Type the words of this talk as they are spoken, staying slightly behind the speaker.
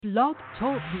Blog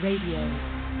Talk Radio.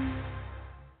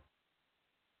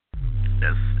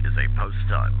 This is a Post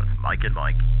Time with Mike and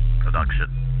Mike production.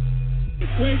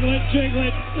 Wiglet,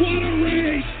 jiglet, what a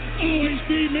race! Always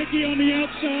be Mickey on the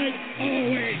outside.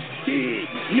 Always be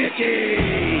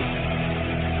Mickey!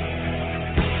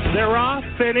 They're off,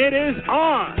 and it is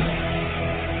on.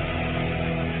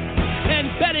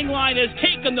 And Betting Line has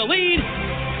taken the lead.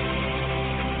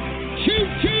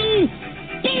 Choo-choo!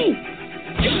 Boom!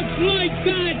 Just like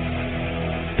that!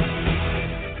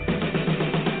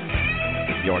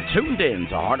 You're tuned in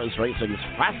to Harness Racing's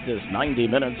fastest 90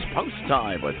 minutes Post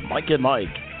Time with Mike and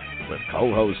Mike, with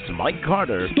co-host Mike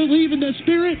Carter. Believe in the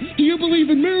spirit? Do you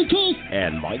believe in miracles?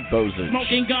 And Mike Bozich.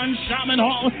 Smoking Gun, Shaman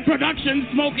Hall, production.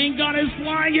 Smoking Gun is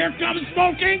flying. Here comes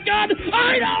Smoking Gun.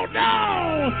 I don't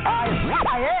know.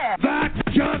 That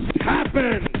just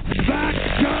happened. That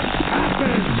just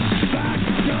happened. That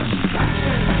just happened.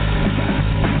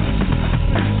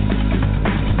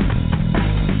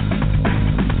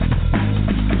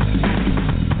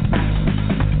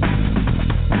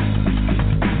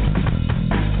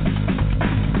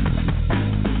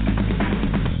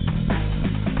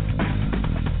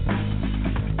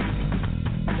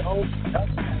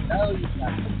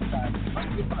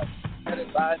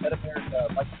 By Mid-America,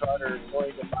 Mike Carter,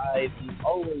 joined by the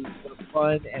always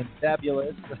fun and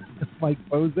fabulous Mike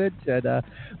Bozich. And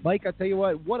Mike, I'll tell you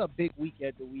what a big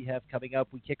weekend that we have coming up.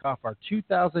 We kick off our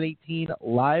 2018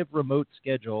 live remote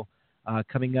schedule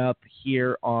coming up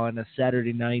here on a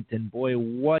Saturday night. And boy,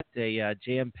 what a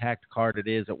jam-packed card it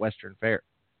is at Western Fair.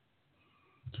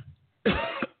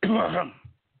 Are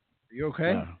you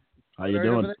okay? Yeah. How you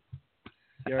doing?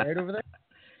 You all right over there?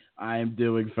 I am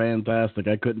doing fantastic.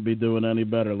 I couldn't be doing any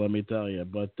better, let me tell you.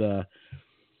 But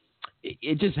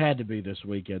it just had to be this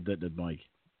weekend, didn't it, Mike?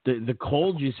 The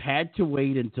cold just had to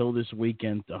wait until this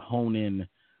weekend to hone in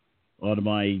on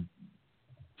my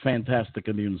fantastic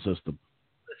immune system.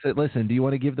 Listen, do you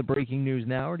want to give the breaking news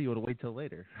now, or do you want to wait till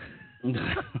later?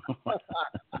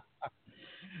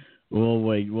 We'll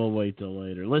wait till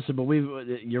later. Listen, but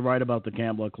you're right about the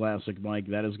Camluck Classic, Mike.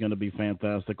 That is going to be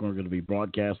fantastic. We're going to be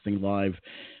broadcasting live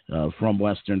from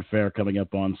Western Fair coming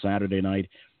up on Saturday night.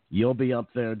 You'll be up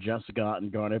there, Jessica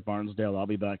and Garnet Barnsdale. I'll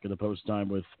be back in the Post Time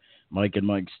with Mike and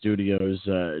Mike Studios.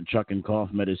 Chuck and Cough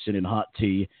Medicine and Hot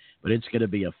Tea. But it's going to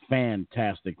be a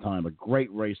fantastic time, a great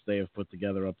race they have put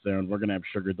together up there, and we're going to have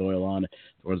Sugar Doyle on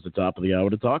towards the top of the hour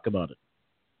to talk about it.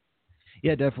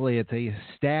 Yeah, definitely. It's a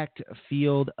stacked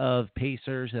field of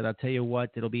pacers, and I'll tell you what,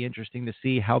 it'll be interesting to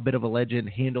see how Bit of a Legend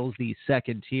handles the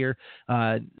second tier.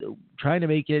 Trying to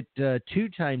make it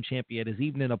two-time champion is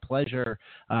even a pleasure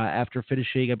after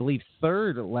finishing, I believe,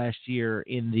 third last year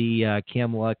in the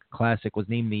Camluck Classic, was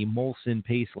named the Molson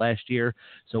Pace last year.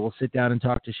 So we'll sit down and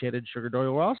talk to Shannon Sugar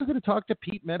Doyle. We're also going to talk to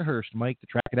Pete Medhurst, Mike, the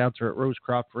track announcer at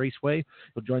Rosecroft Raceway.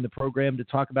 He'll join the program to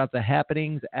talk about the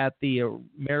happenings at the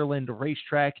Maryland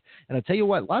racetrack. And I'll tell you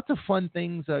what, lots of fun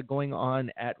things going on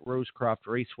at Rosecroft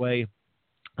Raceway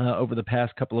over the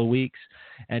past couple of weeks.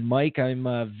 And Mike,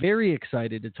 I'm very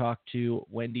excited to talk to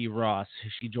Wendy Ross.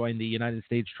 She joined the United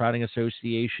States Trotting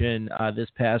Association this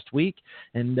past week,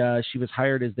 and she was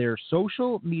hired as their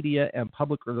social media and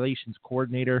public relations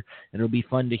coordinator. And it'll be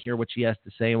fun to hear what she has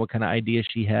to say and what kind of ideas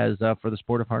she has for the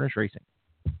sport of harness racing.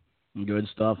 Good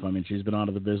stuff. I mean, she's been out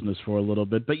of the business for a little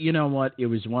bit. But you know what? It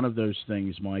was one of those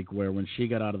things, Mike, where when she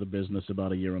got out of the business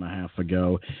about a year and a half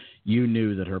ago, you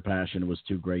knew that her passion was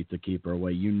too great to keep her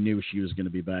away. You knew she was going to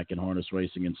be back in harness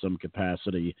racing in some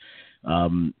capacity,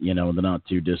 in the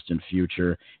not-too-distant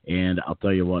future. And I'll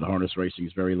tell you what, harness racing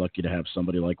is very lucky to have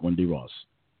somebody like Wendy Ross.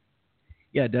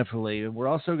 Yeah, definitely. We're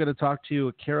also going to talk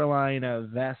to Caroline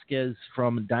Vasquez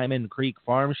from Diamond Creek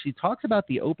Farms. She talks about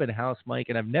the open house, Mike,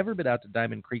 and I've never been out to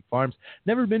Diamond Creek Farms,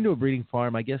 never been to a breeding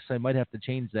farm. I guess I might have to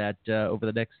change that over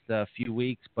the next few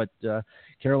weeks, but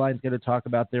Caroline's going to talk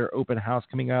about their open house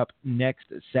coming up next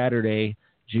Saturday,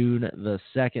 June the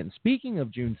 2nd. Speaking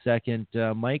of June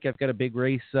 2nd, Mike, I've got a big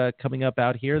race coming up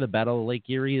out here. The Battle of Lake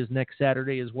Erie is next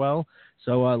Saturday as well.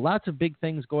 So lots of big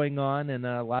things going on and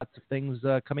lots of things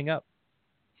coming up.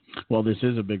 Well, this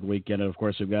is a big weekend, and of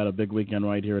course, we've got a big weekend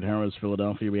right here at Harrah's,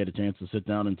 Philadelphia. We had a chance to sit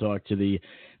down and talk to the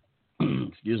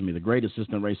the great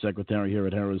assistant race secretary here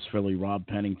at Harrah's Philly, Rob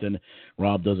Pennington.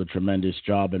 Rob does a tremendous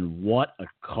job, and what a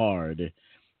card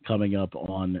coming up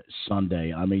on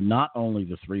Sunday. I mean, not only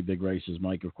the three big races,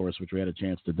 Mike, of course, which we had a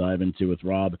chance to dive into with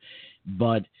Rob,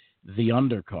 but the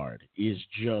undercard is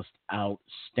just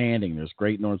outstanding. There's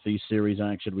great Northeast Series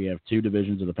action. We have two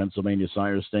divisions of the Pennsylvania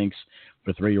Sire Stakes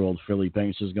for 3-year-old filly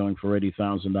paces going for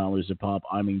 $80,000 a pop.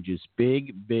 I mean, just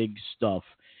big, big stuff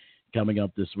coming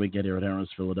up this weekend here at Harrah's,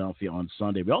 Philadelphia on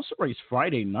Sunday. We also race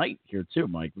Friday night here too,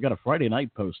 Mike. We got a Friday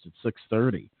night post at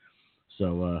 6:30.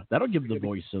 So that'll give the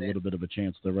voice a little bit of a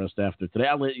chance to rest after today.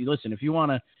 Listen, if you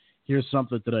want to hear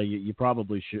something today, you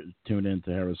probably should tune in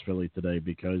to Harrah's Philly today,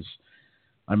 because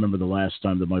I remember the last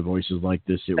time that my voice was like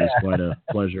this, it was quite a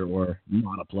pleasure or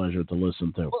not a pleasure to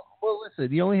listen to. Well,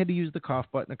 listen, you only had to use the cough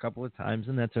button a couple of times,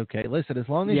 and that's okay. Listen, as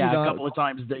long as you don't... a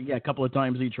couple of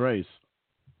times each race.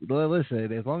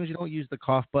 Listen, as long as you don't use the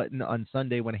cough button on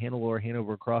Sunday when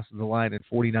Hanover crosses the line at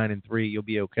 49-3, you'll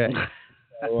be okay.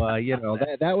 So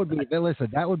that would be. Listen,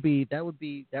 that would be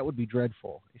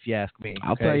dreadful if you ask me.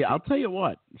 I'll tell you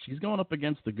what. She's going up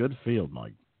against a good field,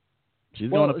 Mike. She's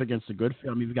going up against a good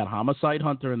field. I mean, you've got Homicide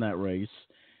Hunter in that race,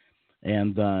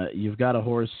 and you've got a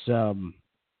horse.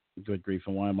 Good grief!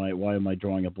 And why am I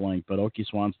drawing a blank? But Oki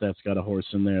Swanstadt's got a horse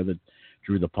in there that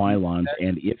drew the pylons.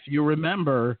 And if you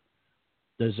remember,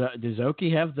 does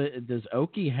Oki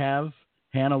have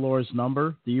Hannelor's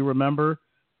number? Do you remember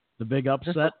the big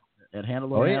upset at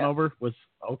Hanover with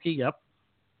Oki? Yep.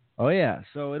 Oh, yeah.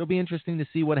 So it'll be interesting to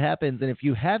see what happens. And if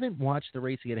you haven't watched the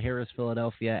racing at Harrah's,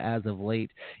 Philadelphia as of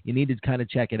late, you need to kind of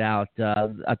check it out.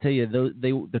 I'll tell you,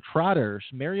 the trotters,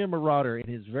 Marion Marauder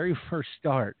in his very first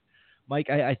start, Mike,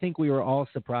 I think we were all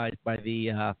surprised by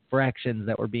the fractions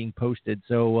that were being posted.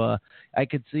 So I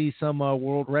could see some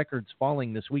world records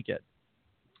falling this weekend.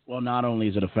 Well, not only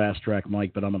is it a fast track,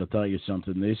 Mike, but I'm going to tell you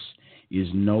something. This is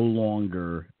no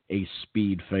longer a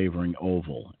speed favoring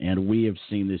oval, and we have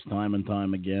seen this time and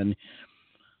time again.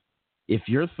 If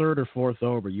you're third or fourth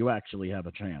over, you actually have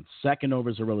a chance. Second over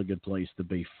is a really good place to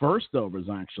be. First over is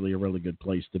actually a really good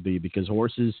place to be, because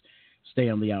horses stay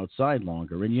on the outside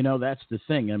longer. And, that's the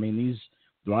thing. I mean, these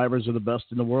drivers are the best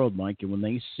in the world, Mike, and when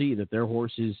they see that their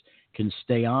horses can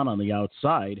stay on the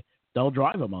outside, they'll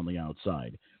drive them on the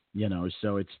outside.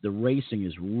 So it's the racing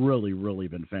has really, really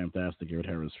been fantastic here at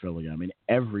Harrah's Philly. I mean,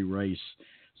 every race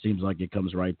seems like it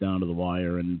comes right down to the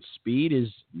wire, and speed is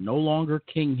no longer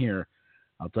king here.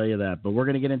 I'll tell you that. But we're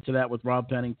going to get into that with Rob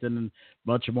Pennington and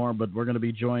much more, but we're going to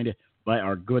be joined by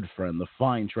our good friend, the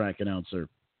fine track announcer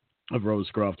of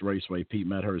Rosecroft Raceway, Pete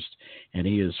Medhurst, and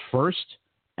he is first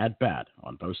at bat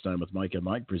on Post Time with Mike and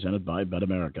Mike, presented by Bet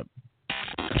America.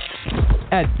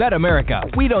 At Bet America,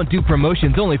 we don't do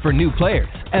promotions only for new players.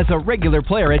 As a regular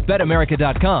player at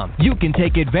BetAmerica.com, you can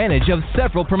take advantage of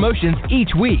several promotions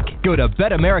each week. Go to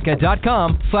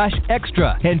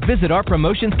BetAmerica.com/extra and visit our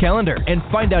promotions calendar and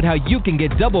find out how you can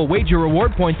get double wager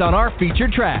reward points on our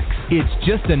featured tracks. It's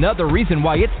just another reason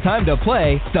why it's time to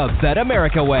play the Bet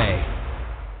America way.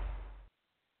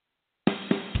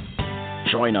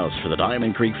 Join us for the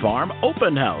Diamond Creek Farm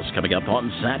Open House coming up on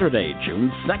Saturday,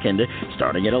 June 2nd,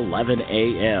 starting at 11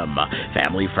 a.m.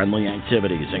 Family-friendly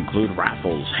activities include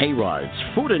raffles, hay rides,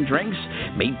 food and drinks,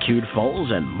 meet-cute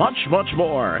foals, and much, much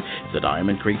more. The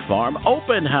Diamond Creek Farm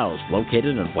Open House,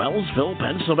 located in Wellsville,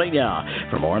 Pennsylvania.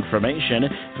 For more information,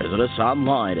 visit us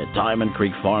online at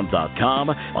diamondcreekfarm.com,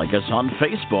 like us on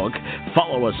Facebook,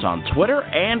 follow us on Twitter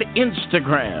and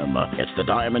Instagram. It's the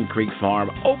Diamond Creek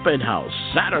Farm Open House,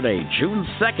 Saturday, June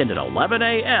 2nd at 11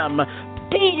 a.m.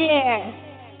 Be there!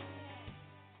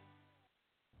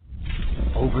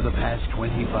 Over the past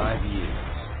 25 years,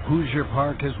 Hoosier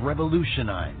Park has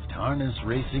revolutionized harness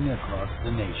racing across the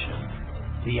nation.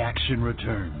 The action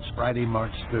returns Friday,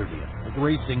 March 30th, with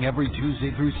racing every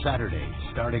Tuesday through Saturday,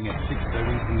 starting at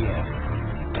 6:30 p.m.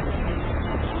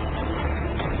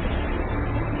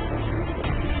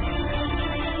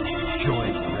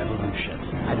 Join the revolution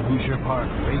at Hoosier Park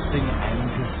Racing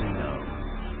and Casino.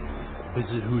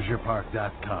 Visit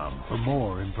HoosierPark.com for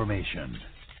more information.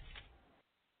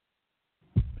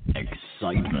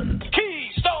 Excitement.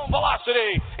 Keystone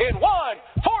velocity in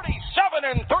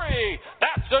 1:47.3.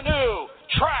 That's a new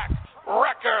track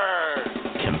record.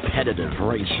 Competitive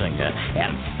racing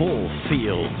and full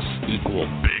fields equal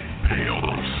big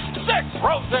payoffs. 6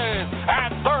 roses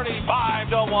at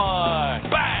 35-1.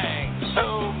 Bang!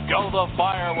 Soon go the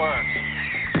fireworks.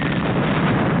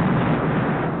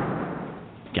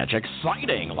 Catch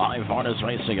exciting live harness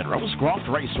racing at Rosecroft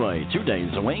Raceway 2 days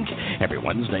a week, every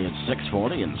Wednesday at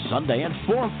 6:40 and Sunday at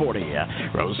 4:40.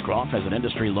 Rosecroft has an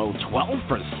industry-low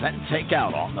 12%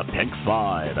 takeout on the Pick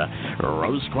 5.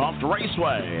 Rosecroft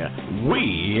Raceway,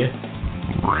 we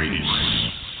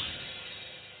race.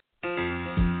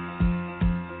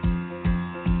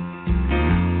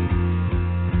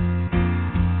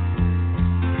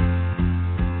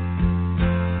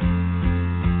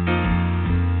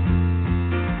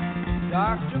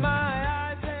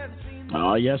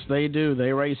 Oh, yes, they do.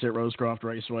 They race at Rosecroft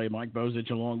Raceway. Mike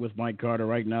Bozich along with Mike Carter.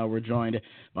 Right now we're joined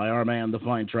by our man, the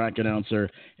fine track announcer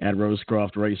at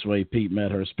Rosecroft Raceway, Pete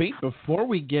Medhurst. Pete, before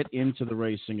we get into the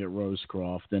racing at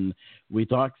Rosecroft, and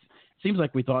seems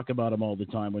like we talk about them all the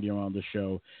time when you're on the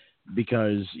show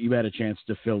because you had a chance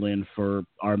to fill in for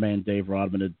our man Dave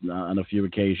Rodman on a few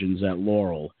occasions at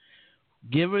Laurel.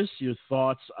 Give us your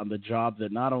thoughts on the job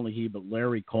that not only he but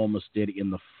Larry Colmus did in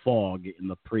the fog in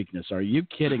the Preakness. Are you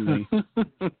kidding me?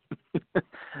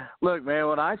 Look, man,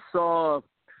 when I saw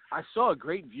a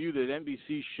great view that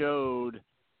NBC showed,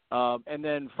 and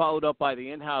then followed up by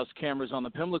the in-house cameras on the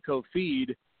Pimlico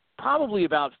feed, probably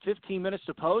about 15 minutes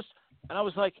to post, and I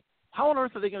was like, how on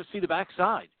earth are they going to see the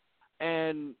backside?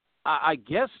 And I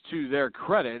guess to their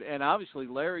credit, and obviously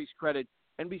Larry's credit,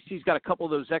 NBC's got a couple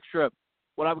of those extra,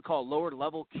 what I would call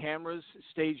lower-level cameras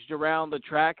staged around the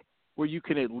track where you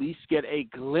can at least get a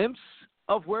glimpse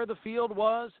of where the field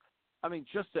was. I mean,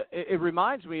 it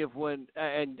reminds me of when,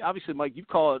 and obviously, Mike, you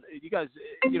guys,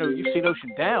 you've seen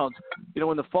Ocean Downs.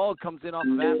 When the fog comes in off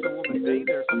of Assawoman Bay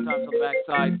there sometimes on the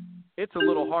backside, it's a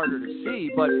little harder to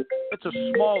see, but it's a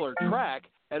smaller track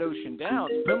at Ocean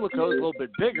Downs. Pimlico is a little bit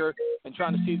bigger, and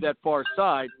trying to see that far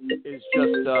side is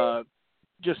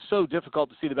just so difficult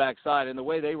to see the backside, and the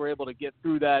way they were able to get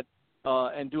through that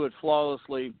and do it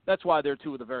flawlessly, that's why they're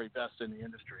two of the very best in the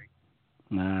industry.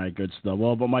 All right, good stuff.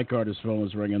 Well, but Mike Carter's phone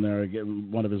is ringing there.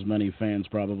 One of his many fans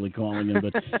probably calling him,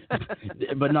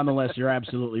 but nonetheless, you're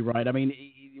absolutely right. I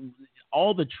mean,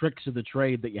 all the tricks of the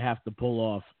trade that you have to pull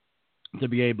off to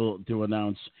be able to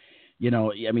announce,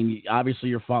 I mean, obviously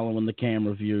you're following the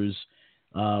camera views.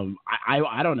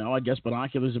 I don't know. I guess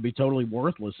binoculars would be totally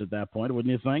worthless at that point,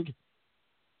 wouldn't you think?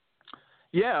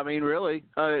 Yeah, I mean, really,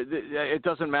 it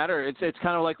doesn't matter. It's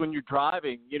kind of like when you're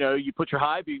driving. You put your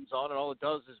high beams on, and all it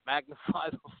does is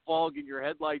magnify the fog in your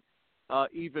headlights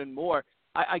even more.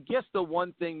 I guess the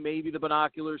one thing maybe the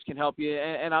binoculars can help you,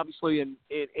 and obviously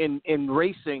in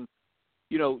racing,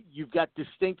 you've got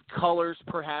distinct colors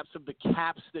perhaps of the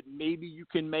caps that maybe you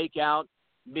can make out.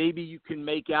 Maybe you can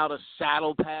make out a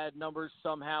saddle pad numbers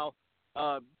somehow.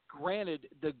 Granted,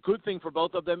 the good thing for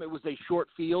both of them, it was a short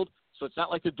field. So it's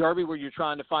not like the Derby where you're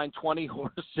trying to find 20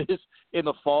 horses in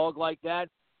the fog like that.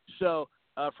 So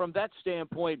from that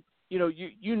standpoint,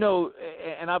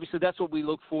 and obviously that's what we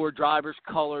look for, drivers'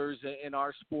 colors in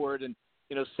our sport and,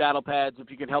 saddle pads, if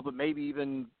you can help it, maybe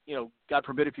even, God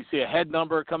forbid, if you see a head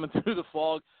number coming through the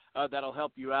fog, that'll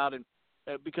help you out. And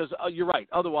because you're right,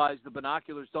 otherwise the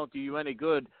binoculars don't do you any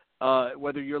good,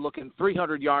 whether you're looking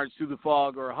 300 yards through the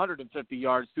fog or 150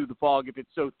 yards through the fog if it's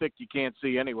so thick you can't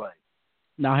see anyway.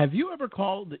 Now, have you ever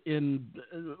called in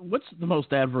what's the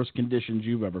most adverse conditions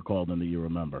you've ever called in that you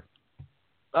remember?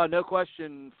 No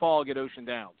question, fog at Ocean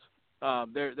Downs.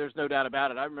 There's no doubt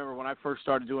about it. I remember when I first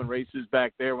started doing races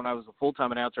back there when I was a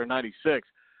full-time announcer in 96,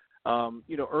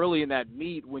 early in that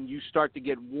meet when you start to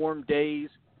get warm days,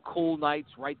 cool nights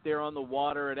right there on the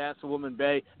water at Assawoman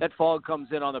Bay, that fog comes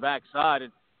in on the backside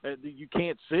and you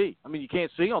can't see. I mean, you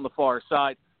can't see on the far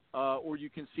side. Or you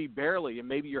can see barely, and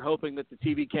maybe you're hoping that the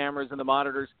TV cameras and the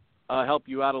monitors help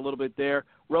you out a little bit there.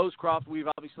 Rosecroft, we've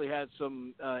obviously had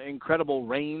some incredible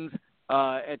rains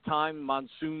at times,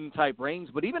 monsoon-type rains,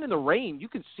 but even in the rain, you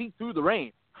can see through the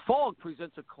rain. Fog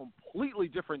presents a completely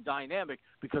different dynamic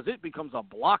because it becomes a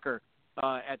blocker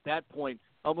at that point,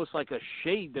 almost like a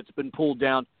shade that's been pulled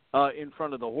down in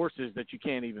front of the horses that you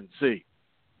can't even see.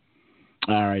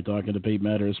 All right, talking to Pete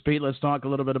Medhurst. Pete, let's talk a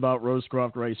little bit about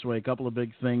Rosecroft Raceway. A couple of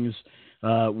big things.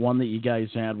 One that you guys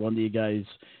had, one that you guys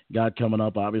got coming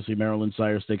up. Obviously, Maryland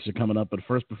Sire Stakes are coming up. But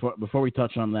first, before we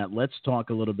touch on that, let's talk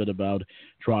a little bit about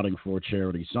Trotting for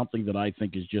Charity, something that I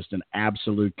think is just an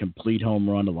absolute complete home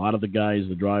run. A lot of the guys,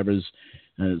 the drivers,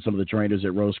 some of the trainers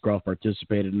at Rosecroft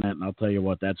participated in that, and I'll tell you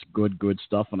what, that's good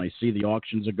stuff. And I see the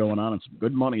auctions are going on, and some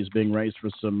good money is being raised for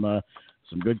some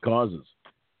good causes.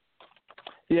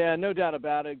 Yeah, no doubt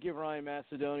about it. Give Ryan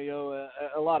Macedonio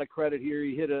a lot of credit here.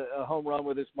 He hit a home run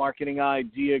with his marketing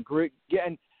idea.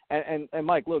 And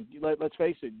Mike, look, let's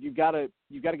face it. You got to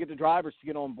get the drivers to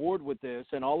get on board with this,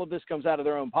 and all of this comes out of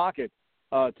their own pocket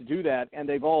to do that. And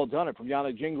they've all done it, from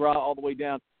Yana Jingra all the way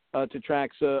down to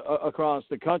tracks across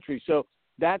the country. So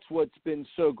that's what's been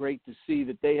so great to see,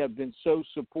 that they have been so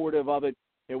supportive of it.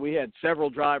 And we had several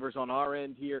drivers on our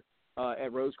end here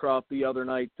at Rosecroft the other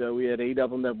night. We had 8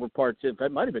 of them that were participating.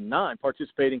 It might have been 9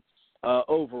 participating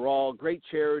overall. Great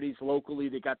charities locally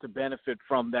that got to benefit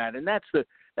from that, and that's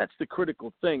the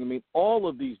critical thing. I mean, all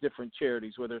of these different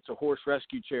charities, whether it's a horse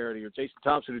rescue charity or Jason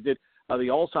Thompson who did the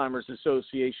Alzheimer's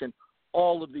Association,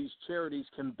 all of these charities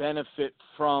can benefit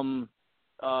from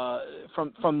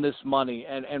this money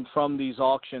and from these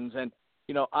auctions. And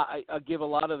I give a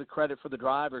lot of the credit for the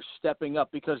drivers stepping up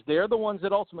because they're the ones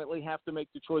that ultimately have to make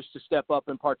the choice to step up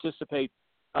and participate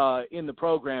in the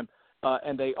program,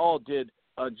 and they all did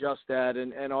just that.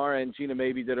 And RN Gina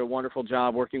Mabey did a wonderful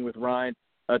job working with Ryan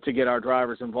to get our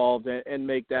drivers involved and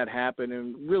make that happen.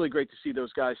 And really great to see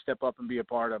those guys step up and be a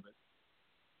part of it.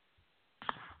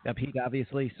 Now, Pete,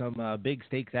 obviously some big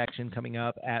stakes action coming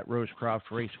up at Rosecroft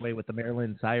Raceway with the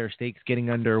Maryland Sire Stakes getting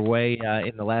underway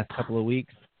in the last couple of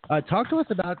weeks. Talk to us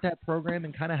about that program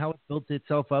and kind of how it built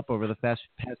itself up over the past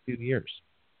few years.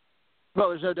 Well,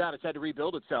 there's no doubt it's had to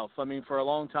rebuild itself. I mean, for a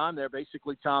long time there,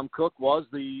 basically Tom Cook was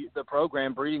the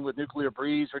program breeding with Nuclear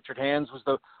Breeze. Richard Hands was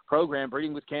the program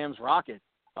breeding with Cam's Rocket.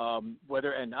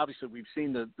 And obviously we've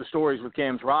seen the stories with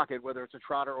Cam's Rocket, whether it's a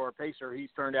trotter or a pacer, he's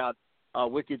turned out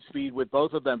wicked speed with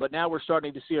both of them. But now we're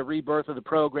starting to see a rebirth of the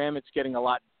program. It's getting a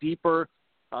lot deeper.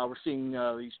 We're seeing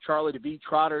these Charlie DeVee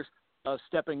trotters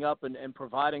stepping up and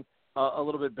providing a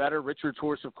little bit better. Richard's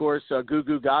horse, of course, Goo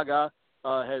Goo Gaga,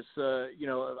 has,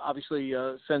 obviously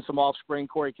sent some offspring.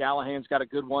 Corey Callahan's got a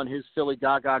good one. His filly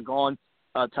Gaga Gone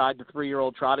tied the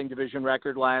 3-year-old trotting division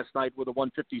record last night with a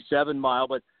 157 mile.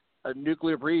 But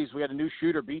Nuclear Breeze, we had a new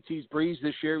shooter, BT's Breeze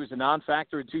this year. He was a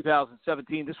non-factor in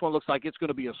 2017. This one looks like it's going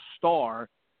to be a star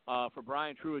for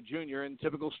Brian Truitt Jr. And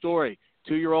typical story.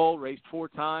 2-year-old, raced 4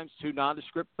 times, 2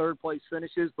 nondescript third-place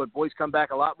finishes, but boys come back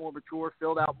a lot more mature,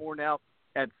 filled out more now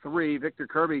at 3. Victor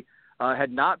Kirby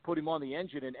had not put him on the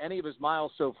engine in any of his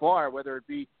miles so far, whether it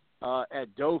be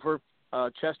at Dover,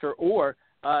 Chester, or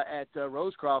at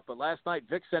Rosecroft. But last night,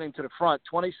 Vic sent him to the front,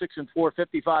 26-4,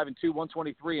 55-2,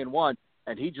 123-1,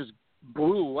 and he just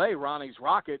blew away Ronnie's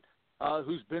Rocket,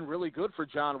 who's been really good for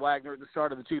John Wagner at the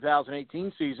start of the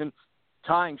 2018 season,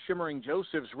 tying Shimmering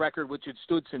Joseph's record, which had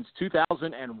stood since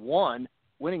 2001,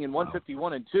 winning in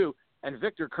 151-2. And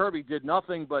Victor Kirby did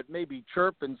nothing but maybe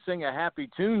chirp and sing a happy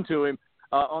tune to him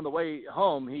on the way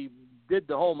home. He did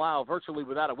the whole mile virtually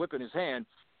without a whip in his hand.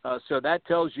 So that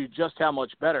tells you just how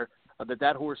much better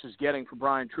that horse is getting for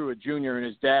Brian Truitt Jr. and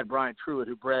his dad, Brian Truitt,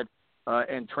 who bred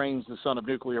and trains the son of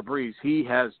Nuclear Breeze. He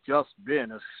has just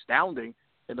been astounding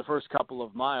in the first couple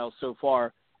of miles so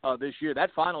far this year.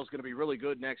 That final is going to be really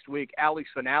good next week. Allie's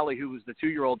Finale, who was the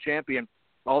 2-year-old champion,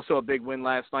 also a big win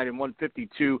last night in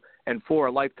 152-4,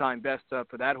 a lifetime best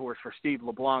for that horse for Steve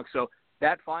LeBlanc. So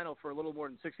that final for a little more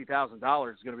than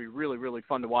 $60,000 is going to be really, really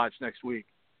fun to watch next week.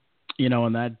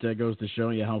 And that goes to show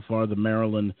you how far the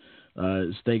Maryland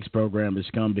stakes program has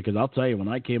come, because I'll tell you, when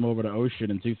I came over to Ocean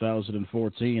in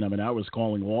 2014, I was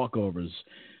calling walkovers.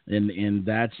 And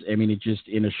that's, it just,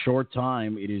 in a short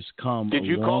time, it has come a long way. Did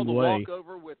you call the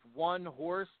walkover with one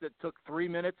horse that took 3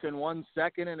 minutes and 1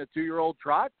 second in a 2-year-old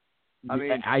trot?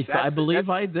 I believe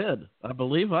I did.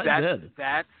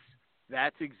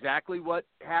 That's exactly what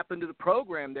happened to the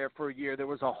program there for a year. There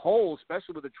was a hole,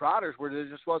 especially with the trotters, where there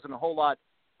just wasn't a whole lot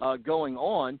going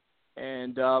on.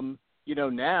 And,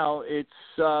 now it's,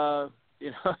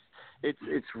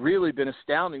 it's really been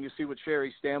astounding to see what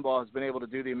Sherry Stambaugh has been able to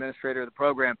do, the administrator of the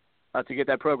program, to get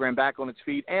that program back on its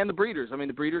feet. And the breeders.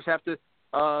 The breeders have to,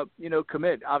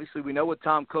 commit. Obviously, we know what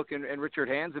Tom Cook and Richard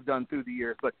Hands have done through the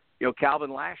years, but, Calvin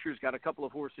Lasher's got a couple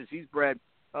of horses he's bred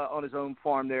on his own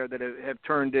farm there that have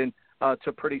turned in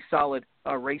to pretty solid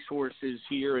race horses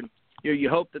here. And, you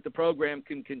hope that the program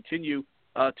can continue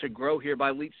to grow here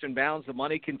by leaps and bounds. The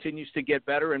money continues to get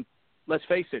better. And let's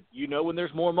face it, when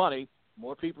there's more money,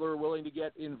 more people are willing to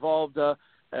get involved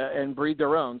and breed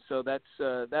their own. So that's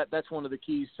one of the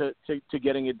keys to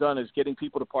getting it done, is getting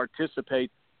people to participate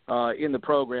in the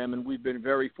program. And we've been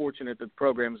very fortunate that the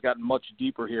program has gotten much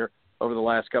deeper here over the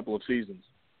last couple of seasons.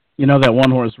 That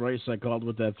one-horse race I called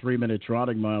with that 3-minute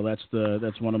trotting mile, that's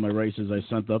one of my races I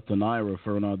sent up to Naira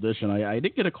for an audition. I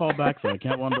didn't get a call back, though.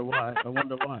 I wonder why.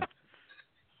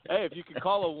 Hey, if you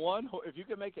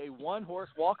can make a one-horse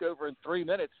walkover in 3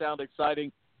 minutes sound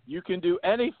exciting, you can do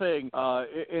anything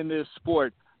in this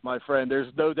sport, my friend.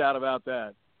 There's no doubt about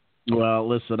that. Well,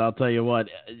 listen, I'll tell you what.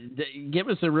 Give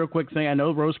us a real quick thing. I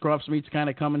know Rosecroft's meet's kind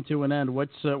of coming to an end.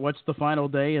 What's the final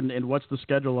day, and what's the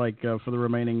schedule like for the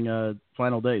remaining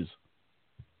final days?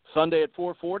 Sunday at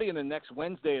 4:40, and then next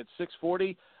Wednesday at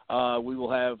 6:40. We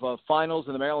will have finals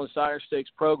in the Maryland Sire Stakes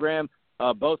program,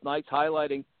 both nights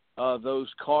highlighting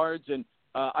those cards. And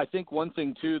I think one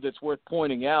thing, too, that's worth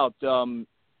pointing out,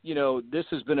 this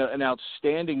has been an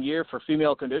outstanding year for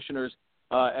female conditioners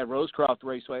at Rosecroft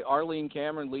Raceway. Arlene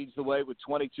Cameron leads the way with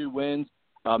 22 wins.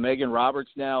 Megan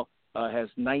Roberts now has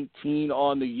 19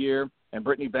 on the year, and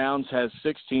Brittany Bounds has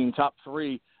 16, top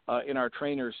 3 in our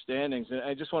trainers' standings. And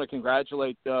I just want to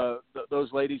congratulate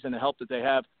those ladies and the help that they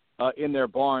have in their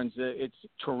barns. It's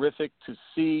terrific to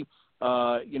see.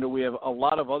 We have a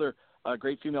lot of other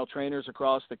great female trainers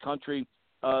across the country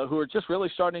who are just really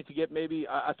starting to get maybe,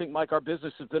 I think, Mike, our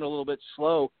business has been a little bit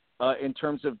slow in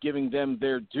terms of giving them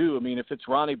their due. I mean, if it's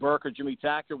Ronnie Burke or Jimmy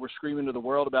Tacker, we're screaming to the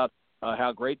world about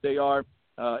how great they are.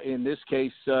 In this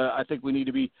case, I think we need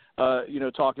to be,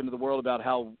 talking to the world about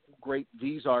how great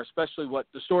these are, especially what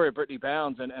the story of Brittany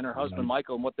Bounds and her husband,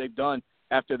 Michael, and what they've done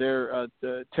after their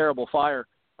terrible fire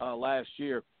last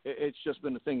year. It's just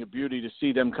been a thing of beauty to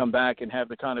see them come back and have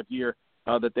the kind of year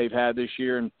that they've had this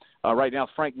year. And right now,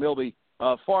 Frank Milby,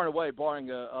 far and away,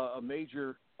 barring a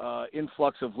major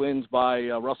influx of wins by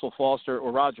Russell Foster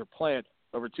or Roger Plant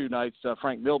over 2 nights,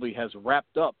 Frank Milby has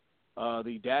wrapped up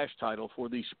the dash title for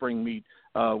the spring meet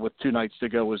with 2 nights to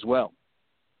go as well.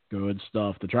 Good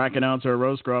stuff. The track announcer at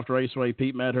Rosecroft Raceway,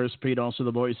 Pete Medhurst. Pete, also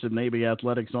the voice of Navy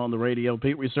Athletics on the radio.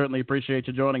 Pete, we certainly appreciate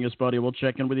you joining us, buddy. We'll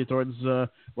check in with you towards,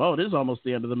 it is almost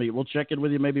the end of the meet. We'll check in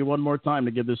with you maybe one more time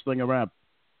to give this thing a wrap.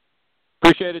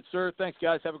 Appreciate it, sir. Thanks,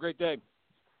 guys. Have a great day.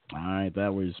 All right,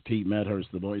 that was Pete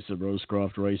Medhurst, the voice of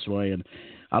Rosecroft Raceway. And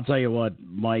I'll tell you what,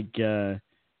 Mike,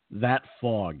 that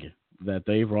fog that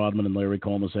Dave Rodman and Larry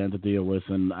Colmus had to deal with,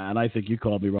 and I think you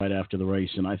called me right after the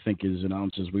race, and I think as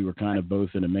announcers we were kind of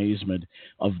both in amazement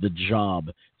of the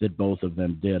job that both of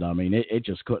them did. I mean, it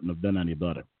just couldn't have been any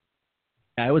better.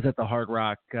 I was at the Hard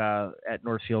Rock at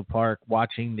Northfield Park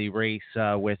watching the race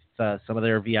with some of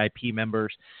their VIP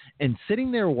members, and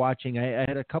sitting there watching, I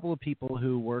had a couple of people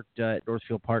who worked at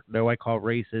Northfield Park know I call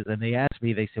races, and they asked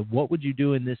me, they said, what would you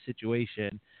do in this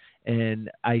situation? And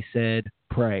I said,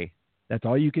 pray. That's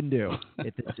all you can do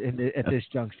at this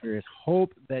juncture is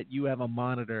hope that you have a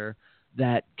monitor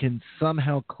that can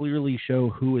somehow clearly show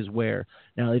who is where.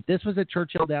 Now, if this was at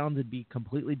Churchill Downs, it'd be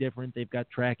completely different. They've got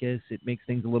Trackus. It makes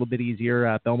things a little bit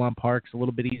easier. Belmont Park's a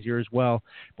little bit easier as well.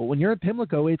 But when you're at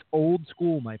Pimlico, it's old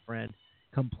school, my friend,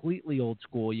 completely old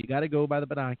school. You got to go by the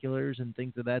binoculars and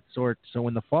things of that sort. So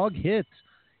when the fog hits,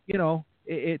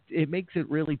 it makes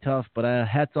it really tough. But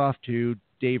hats off to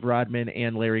Dave Rodman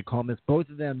and Larry Colmus. Both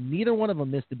of them, neither one of them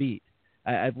missed a beat.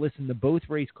 I've listened to both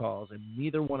race calls, and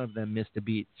neither one of them missed a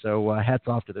beat. So hats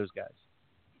off to those guys.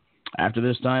 After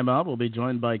this time out, we'll be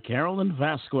joined by Carolyn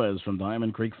Vasquez from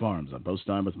Diamond Creek Farms on Post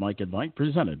Time with Mike and Mike,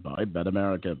 presented by Bet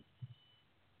America.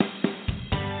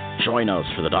 Join us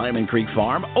for the Diamond Creek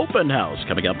Farm Open House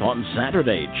coming up on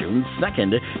Saturday, June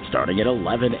 2nd, starting at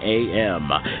 11 a.m.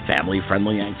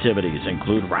 Family-friendly activities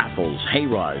include raffles, hay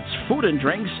rides, food and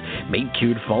drinks,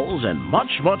 meet-cute foals, and much,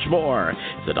 much more.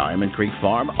 It's the Diamond Creek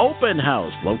Farm Open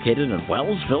House located in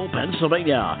Wellsville,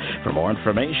 Pennsylvania. For more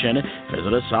information,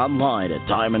 visit us online at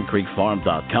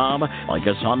diamondcreekfarm.com, like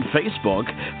us on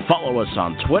Facebook, follow us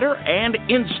on Twitter and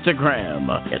Instagram.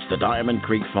 It's the Diamond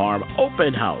Creek Farm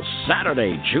Open House,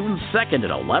 Saturday, June 2nd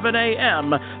at 11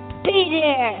 a.m. Be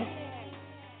there!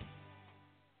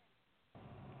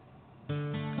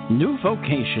 New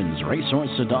Vocations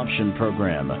Racehorse Adoption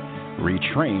Program.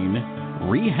 Retrain,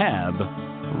 rehab,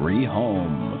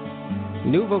 rehome.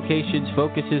 New Vocations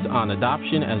focuses on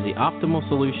adoption as the optimal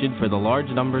solution for the large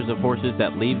numbers of horses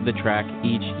that leave the track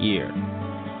each year.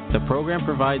 The program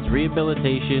provides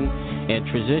rehabilitation and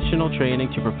transitional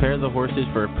training to prepare the horses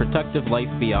for a productive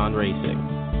life beyond racing.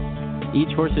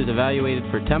 Each horse is evaluated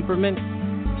for temperament,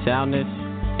 soundness,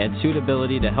 and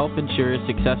suitability to help ensure a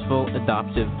successful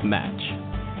adoptive match.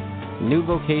 New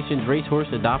Vocations Racehorse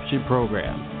Adoption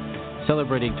Program,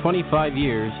 celebrating 25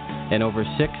 years and over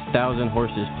 6,000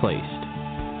 horses placed.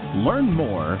 Learn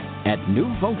more at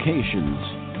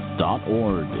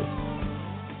newvocations.org.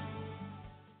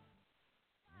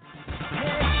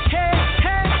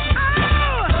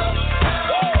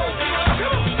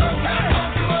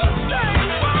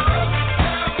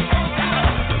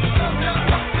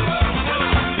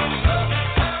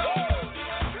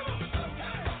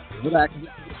 We're back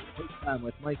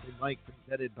with Mike and Mike,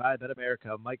 presented by Bet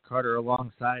America. Mike Carter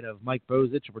alongside of Mike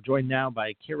Bozich. We're joined now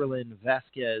by Carolyn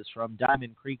Vasquez from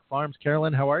Diamond Creek Farms.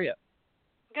 Carolyn, how are you?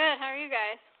 Good. How are you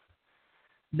guys?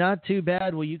 Not too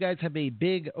bad. Well, you guys have a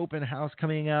big open house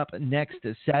coming up next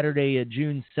Saturday,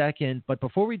 June 2nd. But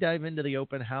before we dive into the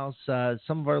open house,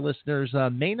 some of our listeners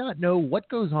may not know what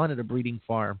goes on at a breeding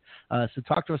farm. So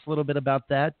talk to us a little bit about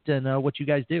that and what you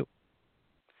guys do.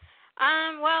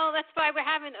 Well, that's why we're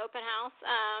having an open house,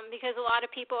 because a lot of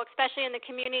people, especially in the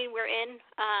community we're in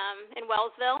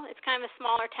Wellsville, it's kind of a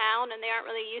smaller town, and they aren't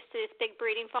really used to these big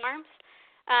breeding farms.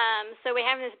 So we're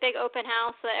having this big open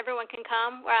house so that everyone can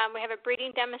come. We have a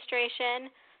breeding demonstration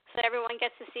so that everyone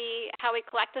gets to see how we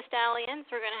collect the stallions.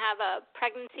 We're going to have a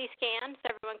pregnancy scan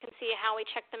so everyone can see how we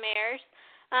check the mares,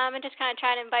 and just kind of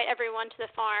try to invite everyone to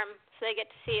the farm so they get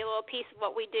to see a little piece of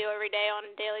what we do every day on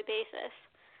a daily basis.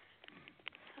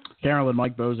 Carolyn,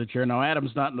 Mike Bozich here. Now,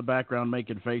 Adam's not in the background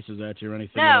making faces at you or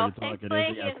anything. No, while you're talking, thankfully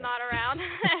is he? he is not around.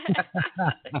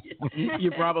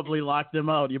 You probably locked him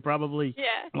out. You probably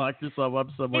locked yourself up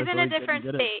somewhere. He's in a different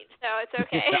state, so it's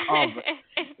okay.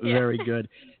 Very good.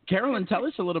 Carolyn, tell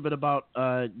us a little bit about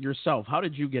yourself. How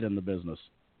did you get in the business?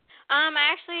 I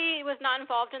actually was not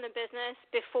involved in the business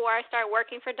before I started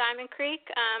working for Diamond Creek.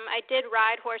 I did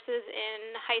ride horses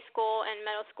in high school and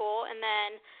middle school, and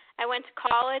then I went to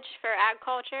college for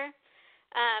agriculture,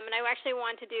 and I actually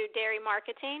wanted to do dairy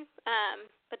marketing,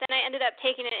 but then I ended up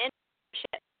taking an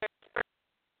internship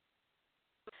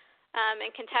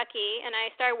in Kentucky, and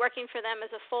I started working for them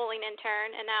as a foaling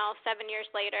intern, and now 7 years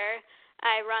later,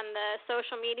 I run the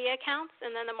social media accounts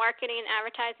and then the marketing and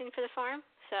advertising for the farm,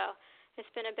 so it's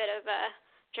been a bit of a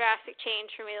drastic change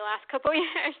for me the last couple of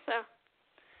years. So.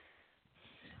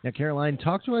 Now, Caroline,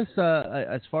 talk to us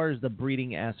as far as the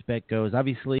breeding aspect goes.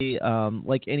 Obviously,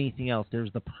 like anything else,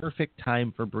 there's the perfect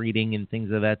time for breeding and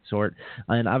things of that sort.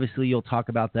 And obviously, you'll talk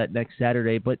about that next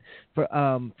Saturday. But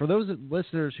for those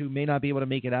listeners who may not be able to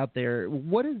make it out there,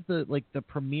 what is the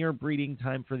premier breeding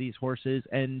time for these horses?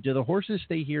 And do the horses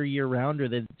stay here year round, or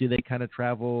do they kind of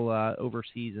travel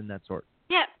overseas and that sort?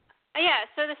 Yeah,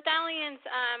 so the stallions,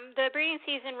 the breeding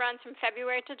season runs from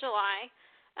February to July.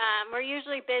 We're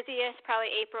usually busiest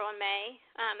probably April and May.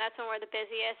 That's when we're the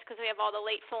busiest because we have all the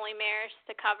late foaling mares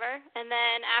to cover. And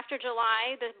then after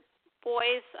July, the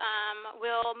boys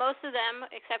most of them,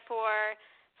 except for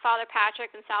Father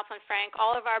Patrick and Southland Frank,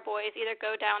 all of our boys either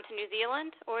go down to New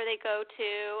Zealand or they go to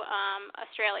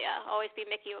Australia. Always Be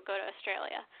Mickey will go to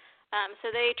Australia.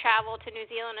 So they travel to New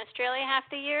Zealand and Australia half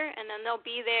the year, and then they'll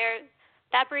be there.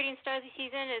 That breeding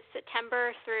season is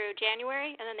September through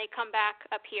January, and then they come back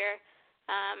up here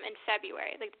in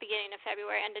February, like the beginning of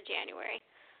February, end of January.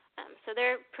 So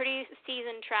they're pretty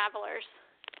seasoned travelers,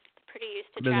 pretty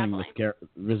used to traveling.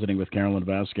 Visiting with Carolyn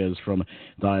Vasquez from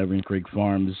Diamond Creek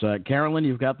Farms. Carolyn,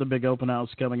 you've got the big open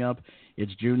house coming up.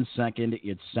 It's June 2nd.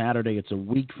 It's Saturday. It's a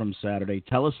week from Saturday.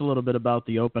 Tell us a little bit about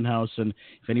the open house, and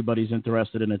if anybody's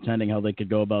interested in attending, how they could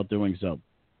go about doing so.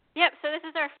 Yep, so this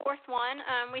is our fourth one.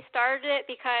 We started it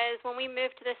because when we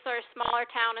moved to this sort of smaller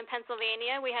town in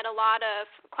Pennsylvania, we had a lot of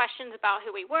questions about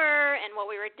who we were and what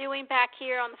we were doing back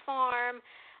here on the farm.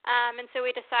 And so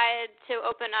we decided to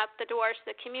open up the doors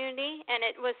to the community, and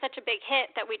it was such a big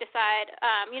hit that we decided,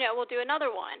 we'll do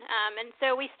another one. And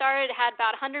so we had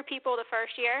about 100 people the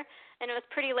first year, and it was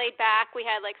pretty laid back. We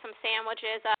had like some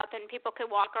sandwiches up, and people could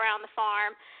walk around the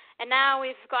farm. And now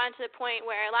we've gone to the point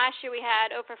where last year we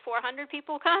had over 400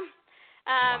 people come.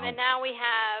 Wow. And now we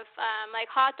have like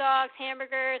hot dogs,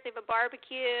 hamburgers, we have a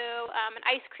barbecue, an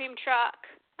ice cream truck.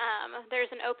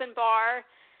 There's an open bar,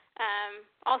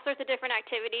 all sorts of different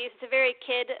activities. It's a very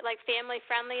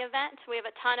family-friendly event. We have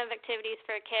a ton of activities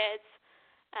for kids.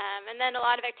 And then a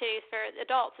lot of activities for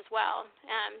adults as well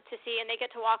to see. And they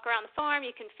get to walk around the farm.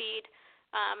 You can feed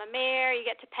a mare, you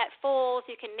get to pet foals,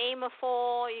 you can name a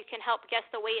foal, you can help guess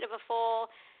the weight of a foal,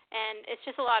 and it's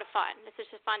just a lot of fun. It's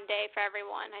just a fun day for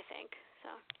everyone, I think. So.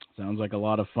 Sounds like a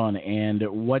lot of fun. And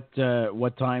what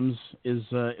times is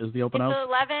the open house?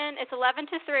 It's 11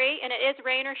 to 3, and it is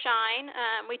rain or shine.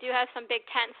 We do have some big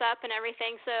tents up and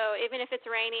everything, so even if it's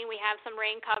raining, we have some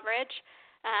rain coverage.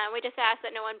 We just ask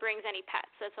that no one brings any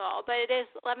pets, that's all. But it is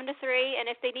 11 to 3, and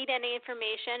if they need any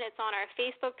information, it's on our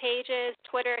Facebook pages,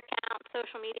 Twitter account,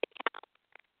 social media account,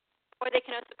 or they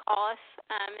can also call us,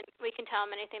 and we can tell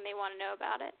them anything they want to know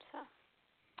about it. So.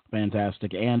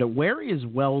 Fantastic. And where is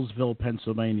Wellsville,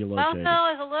 Pennsylvania located? Wellsville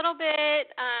is a little bit,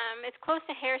 it's close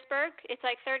to Harrisburg. It's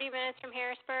like 30 minutes from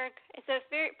Harrisburg. It's a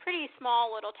pretty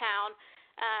small little town.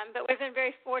 But we've been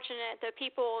very fortunate. The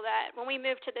people that, when we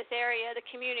moved to this area, the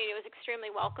community was extremely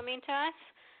welcoming to us.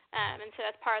 And so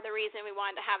that's part of the reason we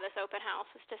wanted to have this open house,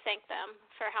 was to thank them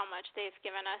for how much they've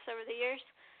given us over the years.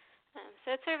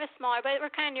 So it's sort of a smaller, but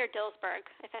we're kind of near Dillsburg,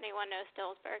 if anyone knows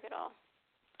Dillsburg at all.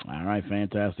 All right,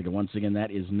 fantastic. And once again, that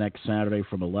is next Saturday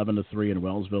from 11 to 3 in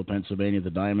Wellsville, Pennsylvania,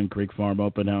 the Diamond Creek Farm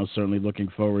Open House. Certainly looking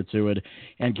forward to it.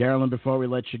 And, Carolyn, before we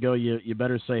let you go, you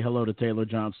better say hello to Taylor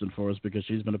Johnston for us, because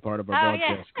she's been a part of our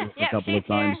broadcast a couple of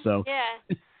times. So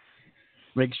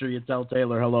make sure you tell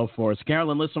Taylor hello for us.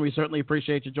 Carolyn, listen, we certainly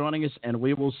appreciate you joining us, and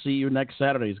we will see you next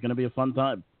Saturday. It's going to be a fun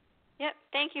time. Yep,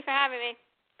 thank you for having me.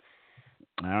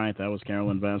 All right, that was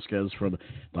Carolyn Vasquez from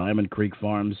Diamond Creek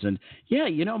Farms. And, yeah,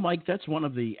 Mike, that's one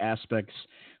of the aspects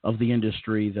of the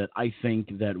industry that I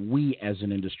think that we as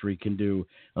an industry can do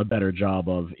a better job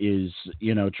of is,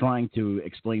 trying to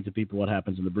explain to people what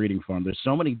happens in the breeding farm. There's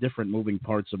so many different moving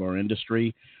parts of our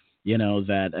industry,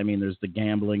 there's the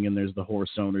gambling and there's the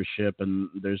horse ownership and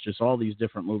there's just all these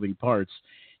different moving parts.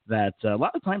 that a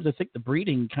lot of times I think the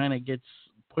breeding kind of gets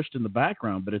pushed in the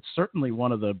background, but it's certainly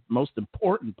one of the most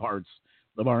important parts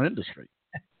of our industry.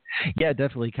 Yeah,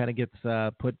 definitely kind of gets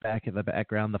put back in the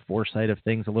background, the foresight of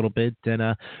things a little bit.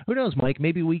 And who knows, Mike?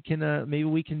 Maybe we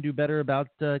can do better about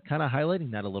kind of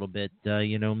highlighting that a little bit.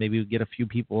 Maybe we get a few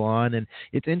people on, and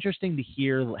it's interesting to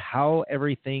hear how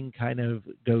everything kind of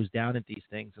goes down at these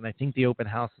things. And I think the open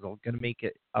house is going to make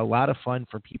it a lot of fun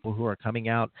for people who are coming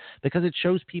out, because it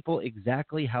shows people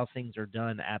exactly how things are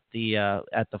done at the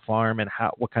farm and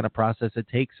what kind of process it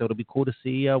takes. So it'll be cool to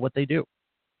see what they do.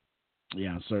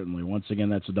 Yeah, certainly. Once again,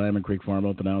 that's the Diamond Creek Farm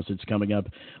Open House. It's coming up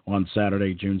on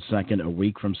Saturday, June 2nd, a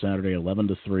week from Saturday, 11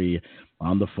 to 3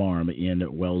 on the farm in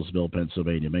Wellsville,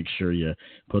 Pennsylvania. Make sure you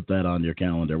put that on your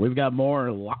calendar. We've got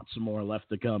lots more left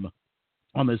to come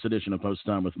on this edition of Post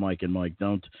Time with Mike and Mike.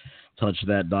 Don't touch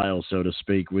that dial, so to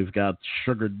speak. We've got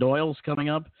Sugar Doyle's coming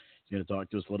up. He's going to talk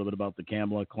to us a little bit about the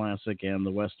Camluck Classic and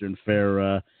the Western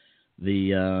Fair,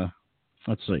 the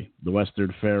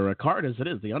Western Fair card as it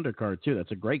is, the undercard, too.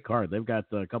 That's a great card. They've got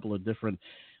a couple of different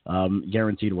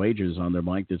guaranteed wagers on their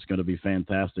Mike that's going to be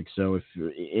fantastic. So,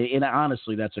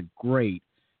 honestly, that's a great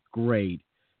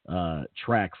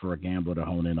track for a gambler to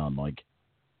hone in on, Mike.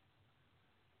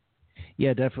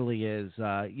 Yeah, definitely is.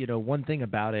 One thing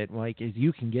about it, Mike, is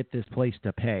you can get this place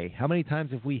to pay. How many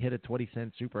times have we hit a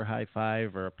 20-cent super high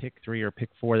five or a pick 3 or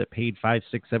pick 4 that paid $500,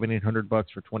 $600, $700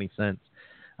 for 20 cents?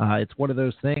 It's one of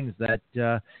those things that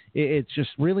it's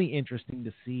just really interesting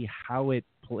to see how it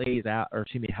plays out, or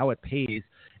excuse me, how it pays.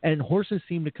 And horses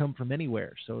seem to come from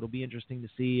anywhere, so it'll be interesting to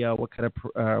see what kind of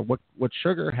what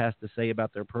Sugar has to say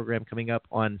about their program coming up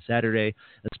on Saturday,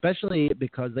 especially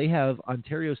because they have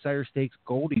Ontario Sire Stakes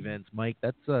Gold events. Mike,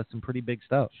 that's some pretty big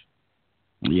stuff.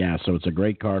 Yeah, so it's a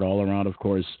great card all around, of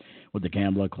course, with the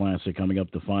Camluck Classic coming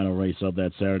up, the final race of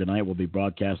that Saturday night. We'll be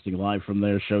broadcasting live from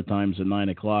there. Showtime's at 9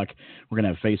 o'clock. We're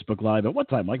going to have Facebook Live at what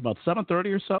time, Mike? About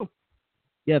 7:30 or so?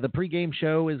 Yeah, the pregame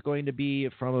show is going to be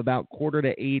from about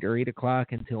 7:45 or 8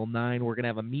 o'clock until 9. We're going to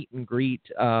have a meet and greet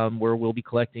where we'll be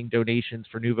collecting donations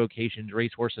for New Vocations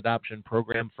Racehorse Adoption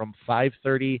Program from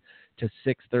 5:30 to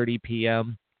 6:30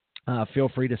 p.m. Feel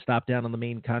free to stop down on the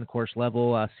main concourse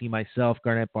level, see myself,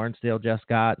 Garnett Barnsdale, Jeff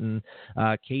Scott, and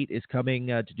Kate is coming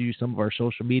to do some of our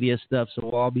social media stuff. So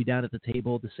we'll all be down at the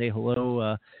table to say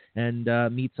hello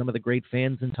and meet some of the great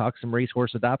fans and talk some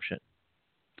racehorse adoption.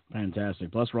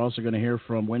 Fantastic. Plus, we're also going to hear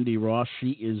from Wendy Ross.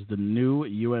 She is the new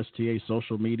USTA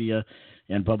social media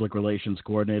and public relations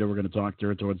coordinator. We're going to talk to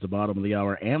her towards the bottom of the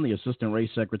hour. And the assistant race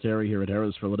secretary here at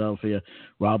Harrah's Philadelphia,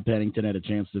 Rob Pennington, had a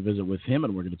chance to visit with him,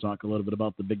 and we're going to talk a little bit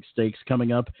about the big stakes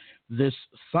coming up this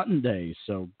Sunday.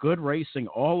 So good racing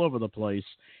all over the place,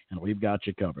 and we've got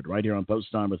you covered right here on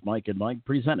Post Time with Mike and Mike,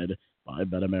 presented by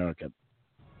Bet America.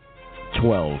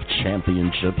 12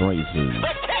 championship races.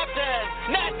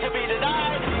 Not to be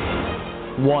denied.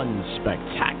 One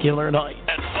spectacular night.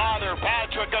 And Father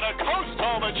Patrick gonna coast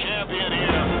home a champion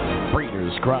here.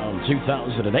 Breeders' Crown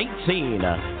 2018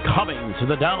 coming to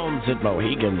the Downs at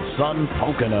Mohegan Sun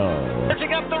Pocono.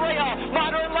 Pitching up the rail,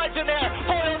 Modern Legend there.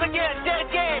 Foiled again, dead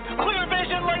game. Clear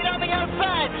vision late on the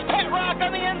outside. Pet Rock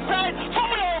on the inside.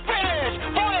 Photo finish.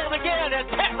 Foiled again and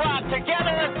Pet Rock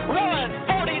together.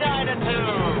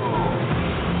 149-2.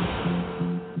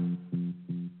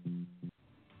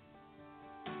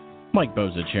 Mike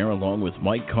Bozich here, along with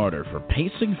Mike Carter, for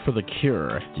Pacing for the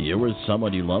Cure. Do you or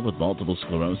someone you love with multiple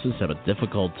sclerosis have a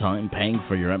difficult time paying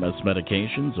for your MS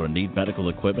medications or need medical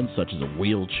equipment such as a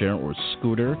wheelchair or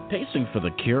scooter? Pacing for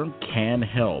the Cure can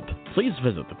help. Please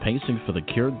visit the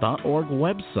pacingforthecure.org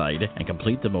website and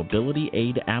complete the mobility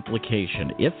aid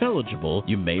application. If eligible,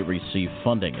 you may receive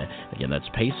funding. Again, that's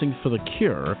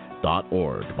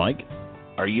pacingforthecure.org. Mike?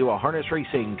 Are you a harness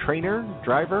racing trainer,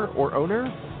 driver, or owner?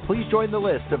 Please join the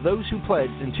list of those who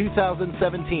pledged in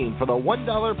 2017 for the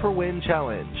 $1 per win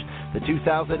challenge. The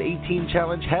 2018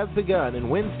 challenge has begun and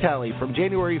wins tally from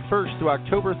January 1st through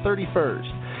October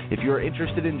 31st. If you are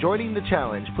interested in joining the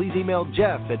challenge, please email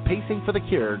Jeff at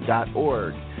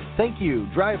pacingforthecure.org. Thank you,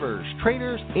 drivers,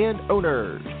 trainers, and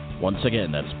owners. Once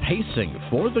again, that's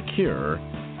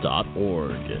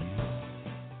pacingforthecure.org.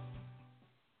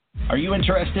 Are you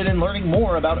interested in learning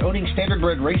more about owning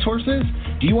standardbred racehorses?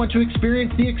 Do you want to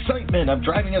experience the excitement of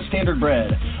driving a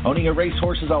standardbred? Owning a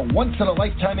racehorse is a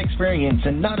once-in-a-lifetime experience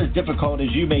and not as difficult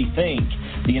as you may think.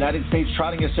 The United States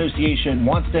Trotting Association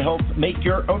wants to help make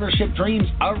your ownership dreams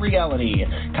a reality.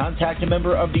 Contact a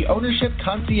member of the Ownership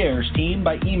Concierge team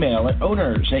by email at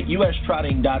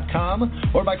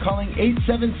owners@ustrotting.com or by calling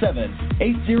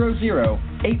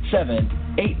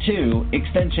 877-800-8782,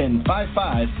 extension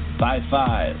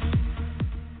 5555.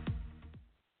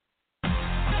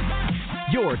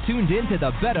 You're tuned in to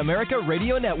the Bet America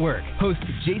Radio Network. Host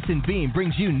Jason Beam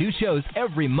brings you new shows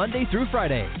every Monday through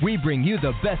Friday. We bring you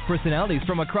the best personalities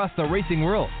from across the racing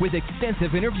world with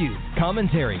extensive interviews,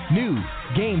 commentary, news,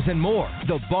 games, and more.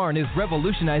 The Barn is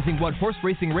revolutionizing what horse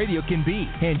racing radio can be,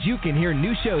 and you can hear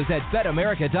new shows at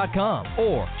betamerica.com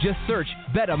or just search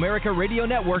Bet America Radio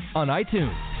Network on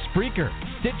iTunes, Spreaker,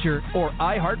 Stitcher, or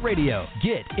iHeartRadio.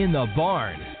 Get in the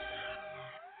Barn.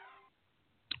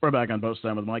 We're back on Post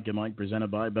Time with Mike and Mike, presented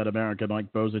by Bet America.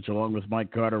 Mike Bozich along with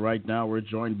Mike Carter. Right now, we're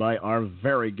joined by our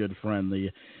very good friend,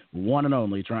 the one and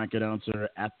only track announcer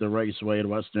at the Raceway at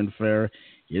Western Fair.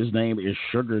 His name is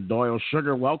Sugar Doyle.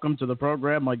 Sugar, welcome to the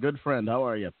program, my good friend. How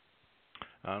are you?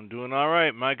 I'm doing all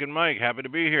right, Mike and Mike. Happy to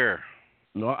be here.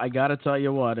 Well, I got to tell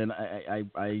you what, and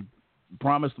I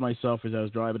promised myself as I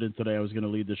was driving in today I was going to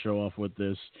lead the show off with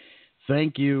this.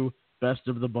 Thank you. Best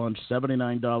of the bunch,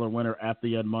 $79 winner at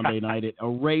the end Monday night. It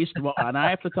erased, and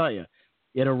I have to tell you,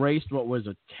 it erased what was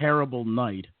a terrible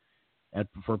night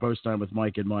for Post Time with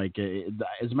Mike and Mike.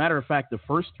 As a matter of fact, the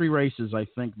first three races, I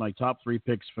think my top three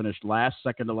picks finished last,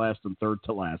 second to last, and third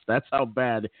to last. That's how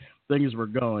bad things were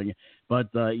going. But,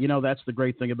 that's the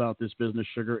great thing about this business,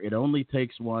 Sugar. It only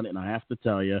takes one, and I have to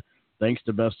tell you, thanks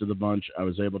to Best of the Bunch, I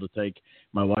was able to take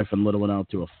my wife and little one out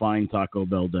to a fine Taco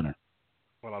Bell dinner.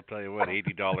 Well, I'll tell you what,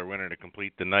 $80 winner to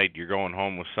complete the night. You're going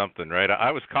home with something, right?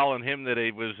 I was calling him that he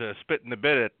was spitting the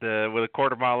bit with a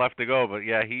quarter mile left to go, but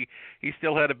yeah, he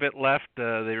still had a bit left. They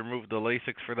removed the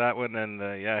Lasix for that one, and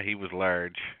he was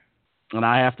large. And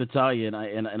I have to tell you,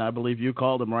 and I believe you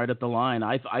called him right at the line.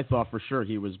 I thought for sure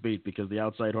he was beat because the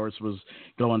outside horse was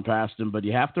going past him. But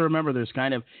you have to remember, there's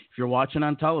kind of, if you're watching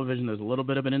on television, there's a little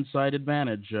bit of an inside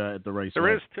advantage at the race.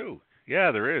 There is too.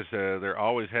 Yeah, there is. There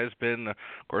always has been. Of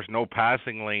course, no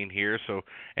passing lane here, so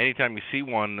anytime you see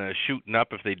one shooting up,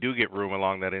 if they do get room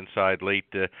along that inside late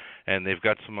and they've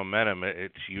got some momentum,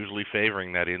 it's usually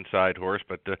favoring that inside horse.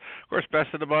 But, of course,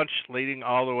 Best of the Bunch leading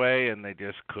all the way, and they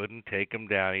just couldn't take him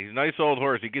down. He's a nice old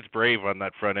horse. He gets brave on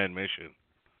that front-end mission.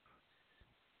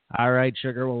 All right,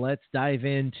 Sugar. Well, let's dive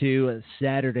into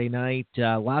Saturday night.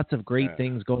 Lots of great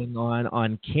things going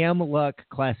on Camluck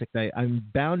Classic Night. I'm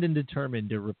bound and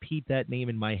determined to repeat that name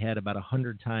in my head about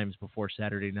 100 times before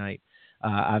Saturday night.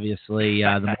 Obviously,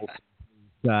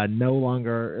 no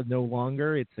longer.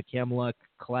 It's the Camluck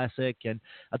Classic, and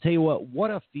I'll tell you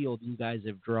what a field you guys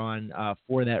have drawn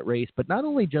for that race. But not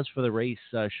only just for the race,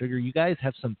 Sugar, you guys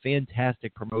have some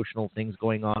fantastic promotional things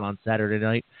going on Saturday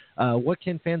night. What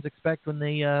can fans expect when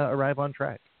they arrive on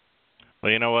track?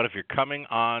 Well, you know what? If you're coming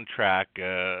on track,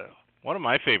 one of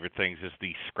my favorite things is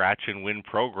the Scratch and Win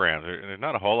program. There's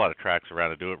not a whole lot of tracks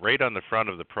around to do it. Right on the front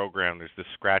of the program, there's the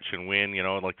Scratch and Win,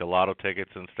 like the lotto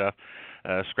tickets and stuff.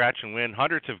 Scratch and Win,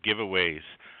 hundreds of giveaways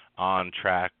on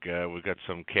track. We've got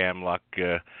some Camluck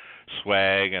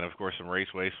swag and, of course, some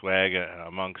Raceway swag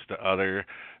amongst the other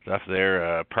stuff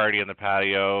there. Party in the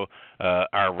patio.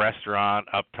 Our restaurant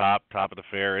up top of the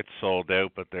fair, it's sold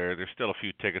out, but there's still a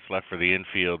few tickets left for the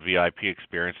infield VIP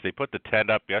experience. They put the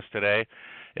tent up yesterday.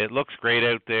 It looks great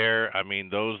out there. I mean,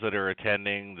 those that are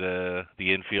attending the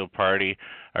infield party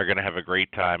are going to have a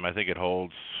great time. I think it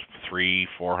holds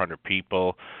 300-400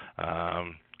 people.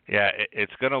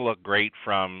 It's going to look great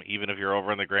from, even if you're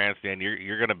over in the grandstand,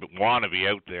 you're going to want to be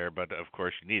out there, but of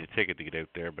course you need a ticket to get out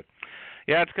there. But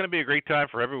yeah, it's going to be a great time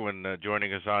for everyone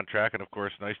joining us on track, and of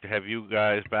course, nice to have you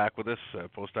guys back with us,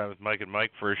 Post Time with Mike and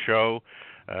Mike, for a show.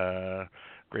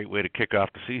 Great way to kick off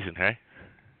the season, hey?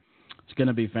 It's going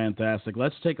to be fantastic.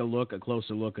 Let's take a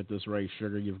closer look at this race,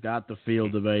 Sugar. You've got the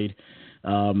field of 8.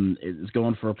 It's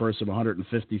going for a purse of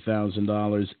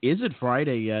 $150,000. Is it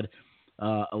Friday yet?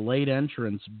 A late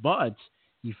entrance, but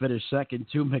he finished second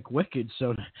to McWicked,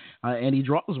 and he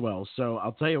draws well. So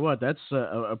I'll tell you what, that's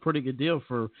a pretty good deal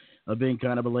for being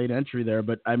kind of a late entry there.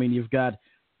 But, I mean, you've got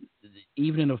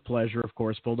Evening of Pleasure, of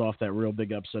course, pulled off that real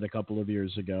big upset a couple of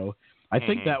years ago. I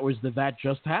think that was the That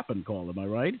Just Happened call, am I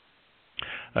right?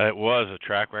 It was a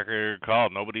track record call.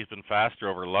 Nobody's been faster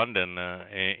over London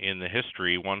in the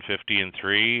history,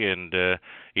 150-3, and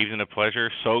Evening of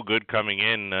Pleasure, so good coming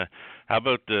in. How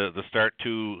about the start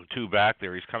two back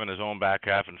there? He's coming his own back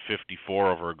half in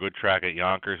 54 over a good track at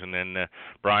Yonkers, and then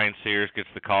Brian Sears gets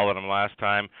the call on him last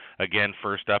time, again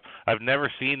first up. I've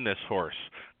never seen this horse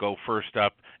go first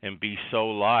up and be so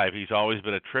live. He's always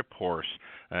been a trip horse,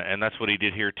 and that's what he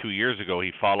did here 2 years ago.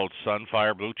 He followed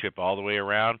Sunfire Blue Chip all the way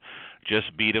around,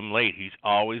 just beat him late. He's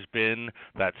always been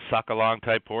that suck-along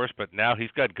type horse, but now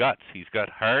he's got guts. He's got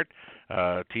heart.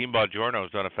 Team Bongiorno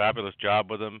has done a fabulous job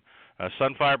with him.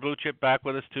 Sunfire Blue Chip back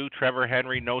with us too. Trevor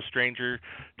Henry, no stranger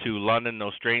to London,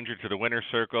 no stranger to the winner's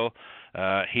circle.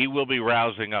 He will be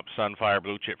rousing up Sunfire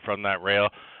Blue Chip from that rail.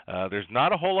 There's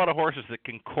not a whole lot of horses that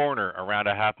can corner around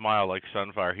a half mile like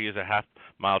Sunfire. He is a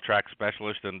half-mile track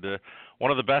specialist and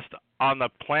one of the best on the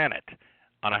planet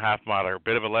on a half-miler. A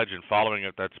bit of a legend following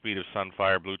at that speed of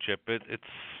Sunfire Blue Chip.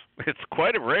 It's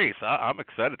quite a race. I'm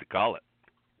excited to call it.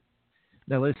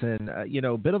 Now, listen,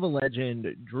 bit of a legend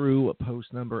drew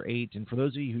post number 8. And for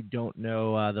those of you who don't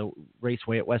know, the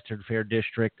raceway at Western Fair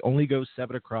District only goes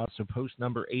 7 across. So post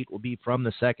number 8 will be from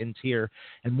the second tier.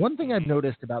 And one thing I've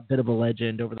noticed about bit of a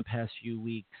legend over the past few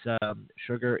weeks,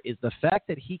 Sugar, is the fact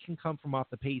that he can come from off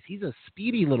the pace. He's a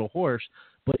speedy little horse,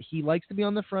 but he likes to be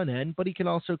on the front end, but he can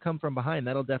also come from behind.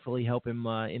 That'll definitely help him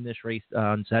in this race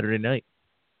on Saturday night.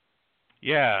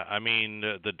 Yeah, I mean,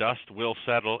 the dust will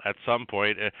settle at some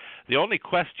point. The only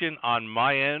question on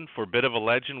my end for Bit of a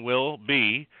Legend will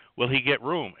be, will he get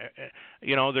room?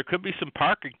 There could be some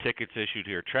parking tickets issued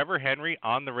here. Trevor Henry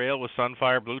on the rail with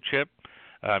Sunfire Blue Chip.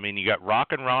 I mean, you got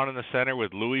Rock and Ron in the center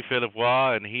with Louis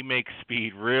Philavois, and he makes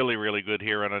speed really, really good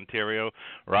here in Ontario.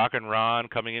 Rock and Ron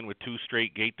coming in with 2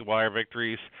 straight gate-to-wire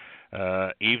victories.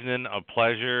 Evening of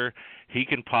Pleasure, he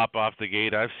can pop off the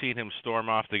gate. I've seen him storm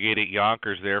off the gate at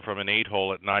Yonkers there from an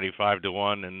 8-hole at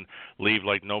 95-1 and leave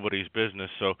like nobody's business.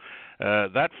 So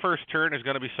that first turn is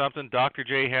going to be something. Dr.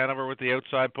 J. Hanover with the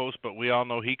outside post, but we all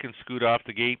know he can scoot off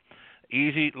the gate.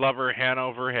 Easy Lover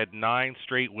Hanover had 9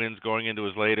 straight wins going into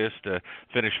his latest.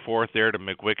 Finished 4th there to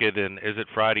McWicked, and is it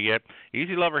Friday yet?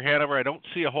 Easy Lover Hanover, I don't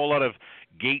see a whole lot of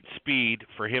gate speed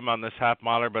for him on this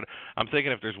half-miler, but I'm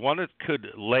thinking if there's one that could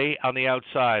lay on the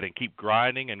outside and keep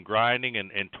grinding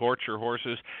and torture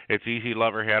horses, it's Easy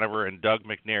Lover Hanover and Doug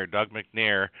McNair. Doug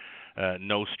McNair,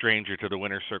 no stranger to the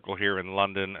winner's circle here in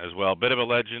London as well. Bit of a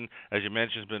legend, as you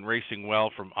mentioned, has been racing well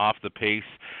from off the pace.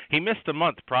 He missed a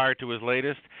month prior to his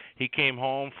latest. He came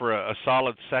home for a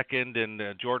solid second, and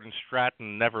Jordan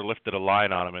Stratton never lifted a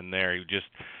line on him in there. He was just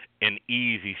an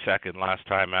easy second last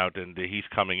time out, and he's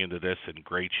coming into this in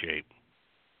great shape.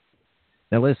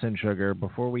 Now listen, Sugar,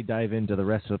 before we dive into the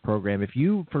rest of the program, if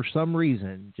you, for some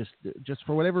reason, just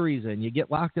for whatever reason, you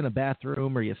get locked in a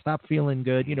bathroom or you stop feeling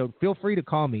good, feel free to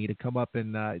call me to come up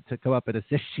and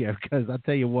assist you, because I'll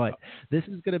tell you what, this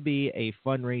is going to be a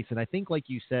fun race. And I think, like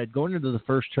you said, going into the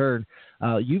first turn,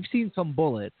 you've seen some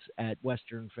bullets at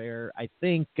Western Fair. I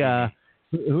think,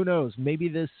 who knows, maybe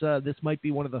this might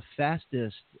be one of the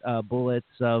fastest bullets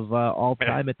of all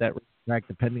time at that track,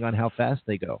 depending on how fast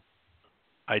they go.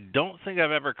 I don't think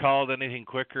I've ever called anything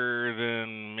quicker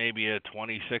than maybe a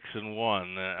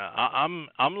 26-1.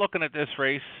 I'm looking at this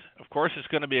race. Of course, it's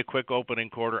going to be a quick opening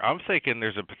quarter. I'm thinking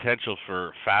there's a potential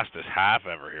for fastest half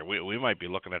ever here. We might be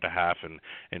looking at a half in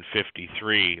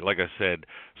 53. Like I said,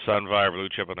 Sunfire Blue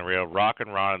Chip on the rail, Rock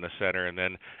and Ron in the center, and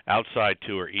then outside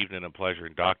 2 are Evening of Pleasure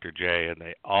and Dr. J, and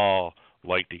they all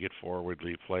like to get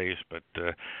forwardly placed. But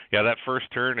that first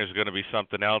turn is going to be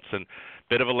something else. And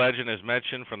Bit of a Legend, as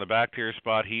mentioned, from the back tier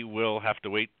spot, he will have to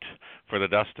wait for the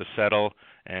dust to settle.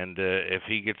 And if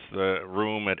he gets the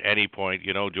room at any point,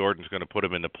 Jordan's going to put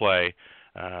him into play.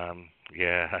 The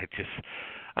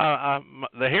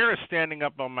hair is standing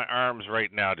up on my arms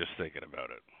right now just thinking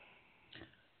about it.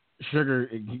 Sugar,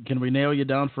 can we nail you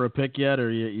down for a pick yet, or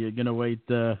you're going to wait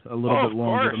a little bit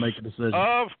longer to make a decision?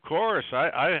 Of course.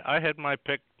 I had my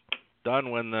pick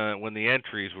done when the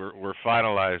entries were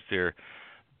finalized here.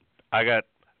 I got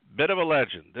Bit of a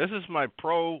Legend. This is my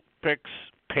pro picks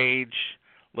page,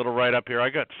 little right up here. I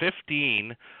got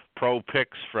 15 pro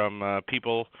picks from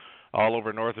people all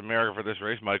over North America for this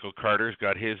race. Michael Carter's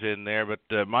got his in there, but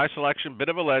my selection, Bit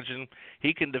of a Legend.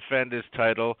 He can defend his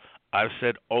title. I've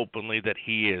said openly that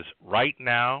he is, right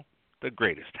now, the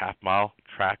greatest half-mile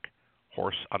track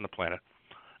horse on the planet.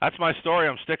 That's my story.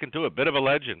 I'm sticking to it. Bit of a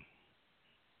legend.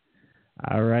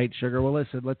 All right, Sugar. Well,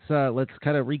 listen, let's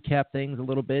kind of recap things a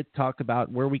little bit, talk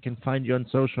about where we can find you on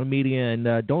social media,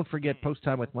 and don't forget, Post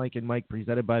Time with Mike and Mike,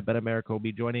 presented by Bet America, will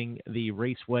be joining the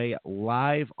Raceway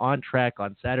live on track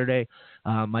on Saturday.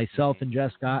 Myself and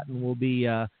Jess Cotton will be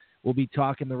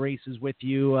talking the races with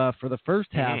you for the first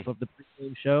half of the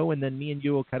pregame show, and then me and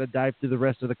you will kind of dive through the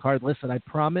rest of the card. Listen, I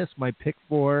promise my Pick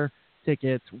 4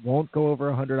 tickets won't go over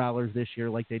 $100 this year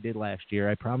like they did last year.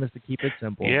 I promise to keep it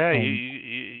simple. Yeah,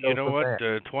 you know what?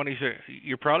 20.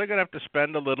 You're probably going to have to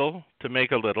spend a little to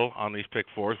make a little on these Pick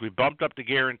 4s. We bumped up the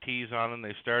guarantees on them.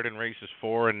 They start in races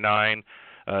 4 and 9.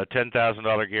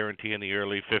 $10,000 guarantee in the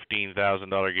early,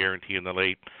 $15,000 guarantee in the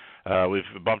late. We've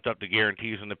bumped up the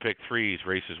guarantees in the Pick 3s,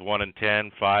 races 1 and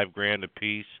 10, $5,000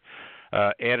 apiece.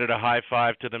 Added a high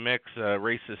 5 to the mix,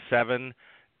 races 7,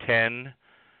 10,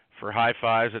 for high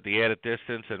fives at the added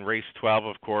distance, and race 12,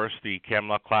 of course, the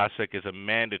Camluck Classic is a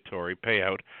mandatory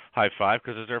payout high five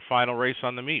because it's our final race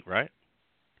on the meet, right?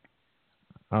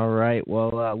 All right.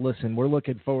 Well, listen, we're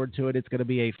looking forward to it. It's going to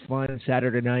be a fun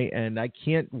Saturday night, and I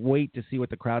can't wait to see what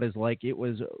the crowd is like. It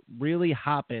was really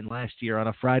hopping last year on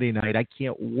a Friday night. I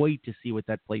can't wait to see what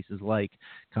that place is like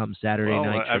come Saturday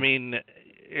night. I mean,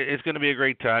 it's going to be a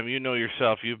great time. You know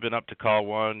yourself. You've been up to call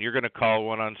one. You're going to call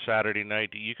one on Saturday night.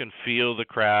 You can feel the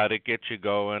crowd. It gets you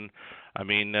going. I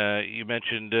mean, you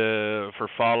mentioned for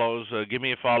follows, give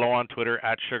me a follow on Twitter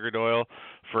at Sugar Doyle.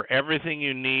 For everything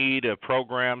you need,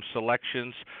 program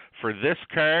selections for this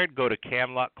card, go to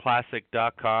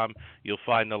CamluckClassic.com. You'll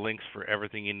find the links for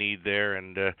everything you need there.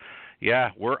 And, yeah,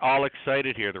 we're all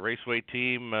excited here. The Raceway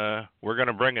team, we're going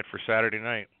to bring it for Saturday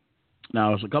night. Now,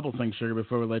 there's a couple things, Sugar,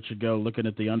 before we let you go. Looking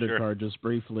at the undercard just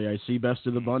briefly, I see Best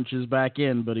of the Bunch is back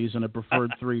in, but he's in a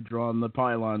preferred 3 drawing the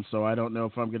pylon, so I don't know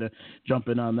if I'm going to jump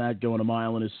in on that, going a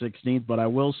mile in his 16th. But I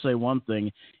will say one thing.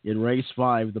 In race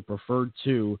 5, the preferred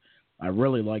 2, I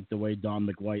really liked the way Don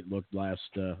McWhite looked last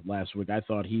week. I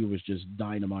thought he was just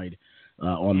dynamite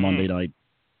on Monday night.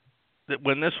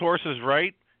 When this horse is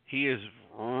right, he is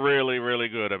really, really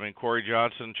good. I mean, Corey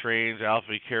Johnson trains,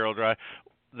 Alfie Carroll drive.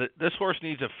 This horse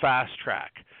needs a fast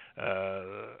track.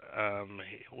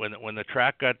 When the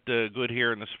track got good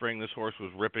here in the spring, this horse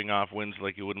was ripping off wins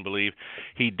like you wouldn't believe.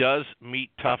 He does meet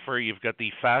tougher. You've got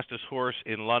the fastest horse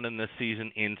in London this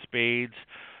season in spades,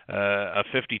 a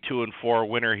 52-4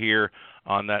 winner here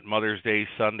on that Mother's Day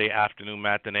Sunday afternoon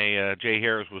matinee. Jay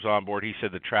Harris was on board. He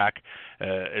said the track,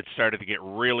 it started to get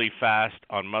really fast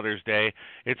on Mother's Day.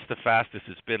 It's the fastest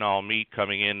it's been all meet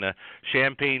coming in.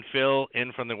 Champagne Phil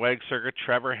in from the WEG circuit.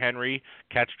 Trevor Henry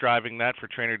catch driving that for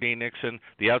trainer Dean Nixon.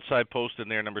 The outside post in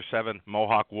there, number 7,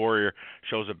 Mohawk Warrior,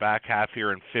 shows a back half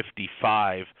here in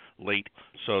 55 late.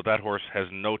 So that horse has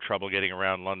no trouble getting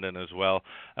around London as well.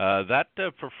 That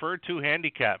preferred 2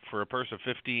 handicap for a purse of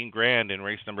 $15,000 in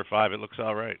race number 5. It looks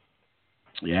all right.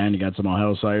 Yeah, and you got some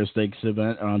Ontario Sire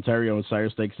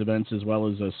Stakes events, as well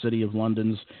as City of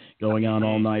London's going on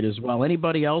all night as well.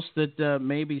 Anybody else that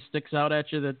maybe sticks out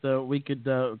at you that we could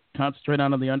concentrate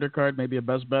on the undercard, maybe a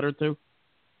best bet or two?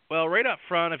 Well, right up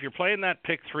front, if you're playing that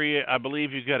pick 3, I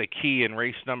believe you've got a key in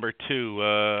race number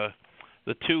 2.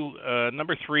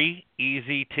 Number 3,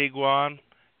 Easy Tiguan.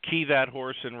 Key that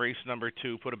horse in race number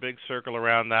 2. Put a big circle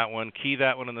around that one. Key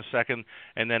that one in the second.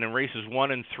 And then in races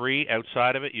 1 and 3,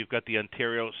 outside of it, you've got the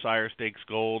Ontario Sire Stakes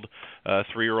Gold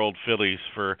 3-year-old fillies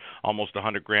for almost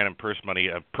 $100,000 in purse money.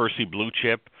 Percy Blue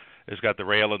Chip has got the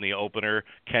rail in the opener.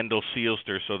 Kendall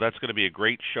Sealster. So that's going to be a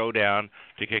great showdown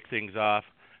to kick things off.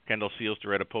 Kendall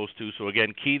Sealster at a post 2. So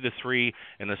again, key the 3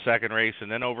 in the second race,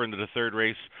 and then over into the third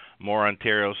race, more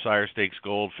Ontario Sire Stakes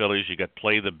Gold fillies. You got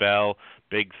Play the Bell,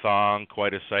 Big Thong,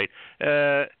 Quite a Sight.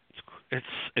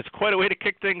 It's quite a way to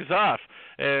kick things off.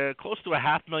 Close to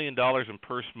 $500,000 in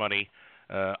purse money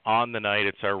on the night.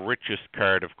 It's our richest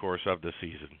card, of course, of the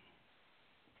season.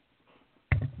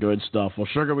 Good stuff. Well,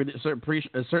 Sugar, we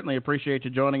certainly appreciate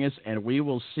you joining us, and we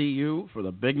will see you for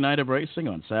the big night of racing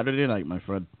on Saturday night, my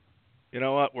friend. You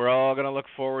know what? We're all going to look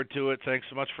forward to it. Thanks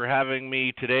so much for having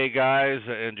me today, guys.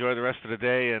 Enjoy the rest of the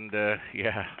day, and,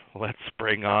 let's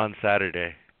bring on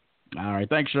Saturday. All right.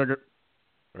 Thanks, Sugar.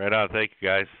 Right on. Thank you,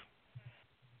 guys.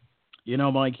 You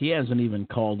know, Mike, he hasn't even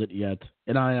called it yet,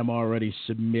 and I am already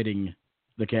submitting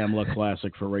the Camluck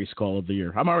Classic for Race Call of the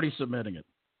Year. I'm already submitting it.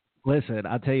 Listen,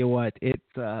 I'll tell you what,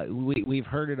 we've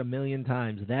heard it a million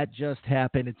times. That just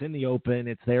happened. It's in the open.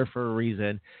 It's there for a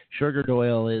reason. Sugar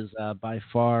Doyle is by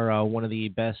far one of the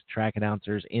best track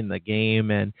announcers in the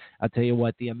game. And I'll tell you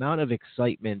what, the amount of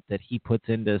excitement that he puts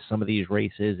into some of these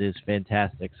races is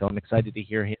fantastic. So I'm excited to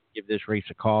hear him give this race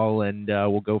a call, and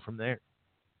we'll go from there.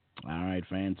 All right,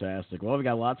 fantastic. Well, we've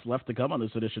got lots left to come on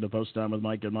this edition of Post Time with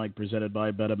Mike and Mike, presented by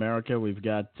Bet America. We've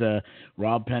got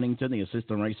Rob Pennington, the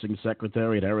Assistant Racing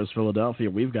Secretary at Harrah, Philadelphia.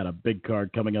 We've got a big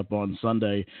card coming up on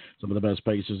Sunday. Some of the best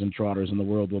pacers and trotters in the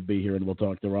world will be here, and we'll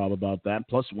talk to Rob about that.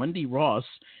 Plus, Wendy Ross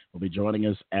will be joining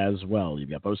us as well. You've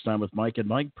got Post Time with Mike and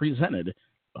Mike, presented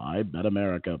by Bet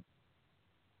America.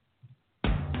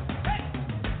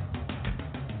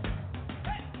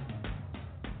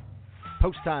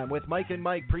 Post Time with Mike and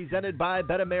Mike, presented by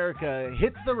Bet America,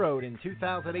 hits the road in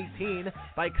 2018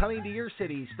 by coming to your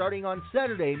city starting on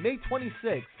Saturday, May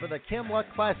 26th for the Camluck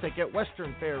Classic at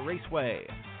Western Fair Raceway.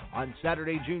 On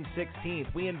Saturday, June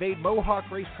 16th, we invade Mohawk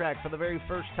Racetrack for the very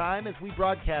first time as we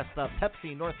broadcast the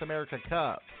Pepsi North America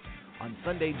Cup. On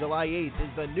Sunday, July 8th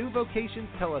is the New Vocations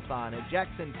Telethon at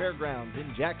Jackson Fairgrounds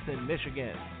in Jackson,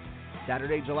 Michigan.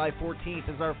 Saturday, July 14th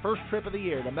is our first trip of the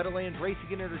year to Meadowlands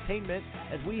Racing and Entertainment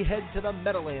as we head to the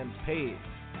Meadowlands Pave.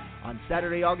 On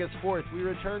Saturday, August 4th, we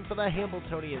return for the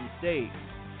Hambletonian Stakes.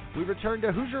 We return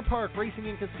to Hoosier Park Racing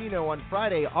and Casino on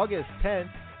Friday, August 10th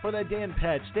for the Dan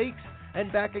Patch Stakes,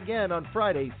 and back again on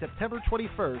Friday, September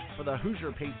 21st for the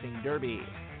Hoosier Pacing Derby.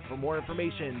 For more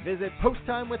information, visit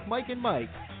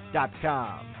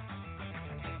posttimewithmikeandmike.com.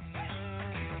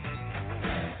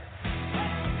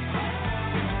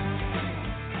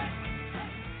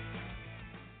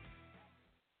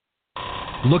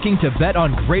 Looking to bet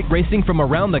on great racing from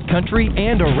around the country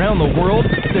and around the world?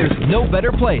 There's no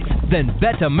better place than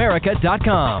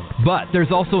BetAmerica.com. But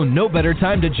there's also no better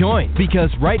time to join,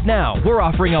 because right now we're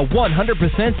offering a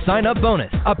 100% sign-up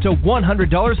bonus up to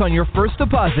 $100 on your first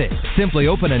deposit. Simply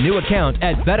open a new account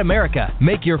at BetAmerica,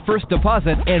 make your first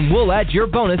deposit, and we'll add your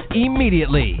bonus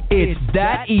immediately. It's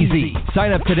that easy.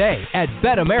 Sign up today at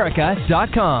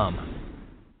BetAmerica.com.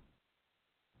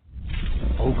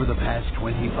 Over the past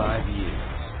 25 years,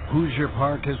 Hoosier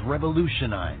Park has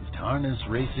revolutionized harness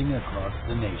racing across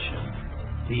the nation.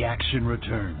 The action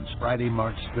returns Friday,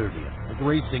 March 30th, with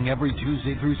racing every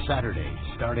Tuesday through Saturday,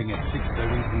 starting at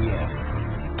 6:30 p.m.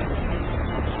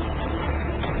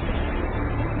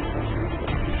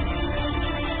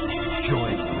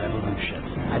 Join the revolution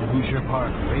at Hoosier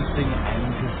Park Racing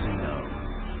and Casino.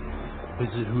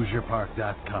 Visit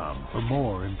HoosierPark.com for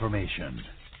more information.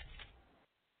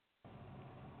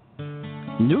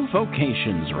 New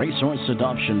Vocations Racehorse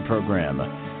Adoption Program.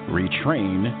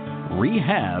 Retrain,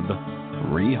 rehab,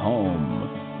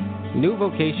 rehome. New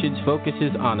Vocations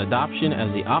focuses on adoption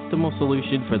as the optimal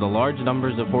solution for the large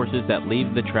numbers of horses that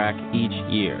leave the track each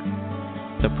year.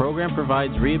 The program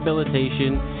provides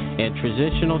rehabilitation and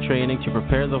transitional training to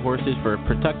prepare the horses for a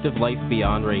productive life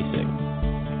beyond racing.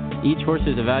 Each horse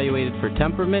is evaluated for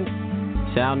temperament,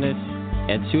 soundness,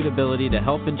 and suitability to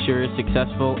help ensure a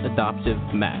successful adoptive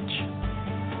match.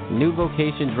 New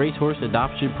Vocations Racehorse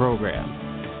Adoption Program,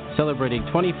 celebrating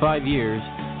 25 years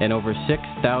and over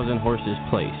 6,000 horses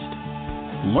placed.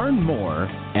 Learn more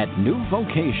at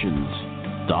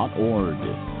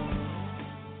newvocations.org.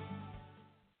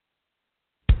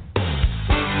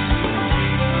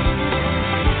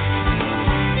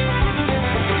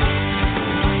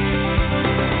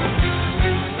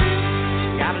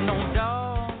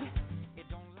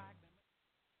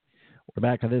 We're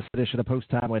back on this edition of Post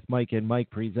Time with Mike and Mike,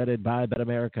 presented by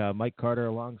BetAmerica. Mike Carter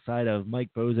alongside of Mike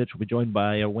Bozich will be joined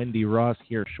by Wendy Ross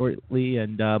here shortly.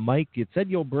 And Mike, you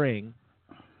said you'll bring,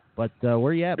 but where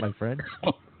are you at, my friend?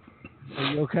 Are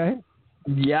you okay?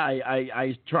 Yeah,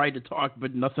 I tried to talk,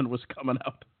 but nothing was coming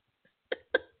up.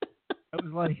 I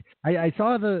was like, I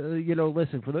saw the,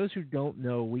 listen, for those who don't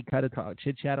know, we kind of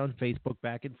chit chat on Facebook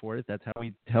back and forth. That's how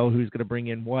we tell who's going to bring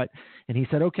in what. And he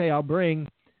said, okay, I'll bring.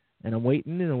 And I'm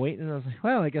waiting, and I was like,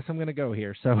 well, I guess I'm going to go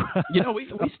here. So, we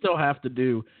still have to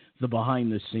do the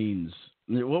behind the scenes.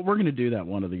 Well, we're going to do that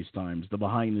one of these times, the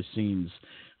behind the scenes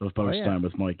of Post Time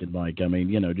with Mike and Mike. I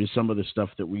mean, just some of the stuff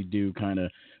that we do, kind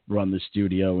of run the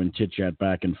studio and chit chat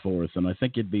back and forth. And I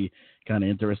think it'd be kind of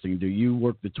interesting. Do you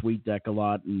work the tweet deck a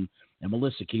lot? And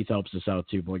Melissa Keith helps us out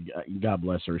too. Boy, God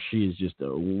bless her. She is just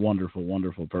a wonderful,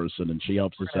 wonderful person, and she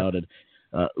helps us out at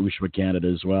USHWA Canada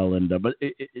as well. And but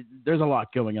there's a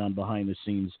lot going on behind the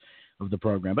scenes of the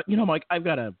program. But Mike, I've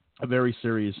got a very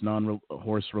serious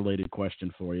non-horse related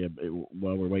question for you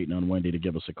while we're waiting on Wendy to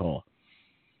give us a call.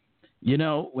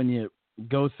 When you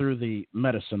go through the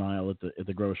medicine aisle at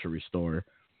the grocery store,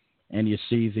 and you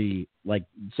see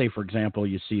say for example,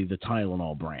 you see the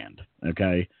Tylenol brand,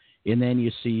 okay, and then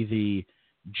you see the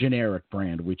generic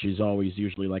brand, which is always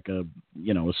usually like a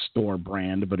store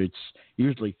brand, but it's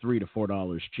usually $3 to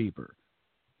 $4 cheaper.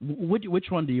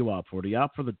 Which one do you opt for? Do you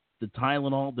opt for the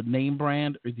Tylenol, the name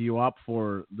brand, or do you opt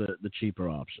for the cheaper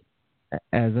option?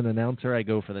 As an announcer, I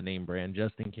go for the name brand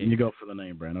just in case. You go for the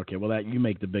name brand. Okay, well that you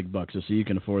make the big bucks, so you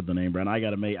can afford the name brand. I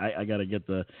gotta get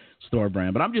the store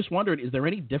brand. But I'm just wondering, is there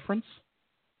any difference?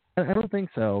 I don't think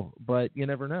so, but you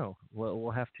never know. We'll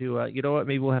have to, you know what?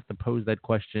 Maybe we'll have to pose that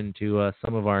question to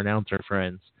some of our announcer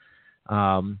friends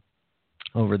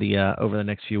over the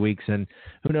next few weeks, and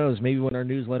who knows? Maybe when our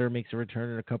newsletter makes a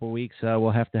return in a couple of weeks,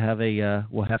 we'll have to have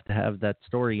that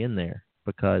story in there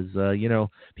because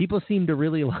people seem to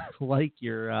really like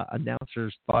your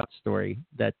announcer's thoughts story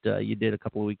that you did a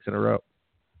couple of weeks in a row.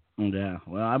 Yeah,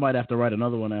 well, I might have to write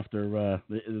another one after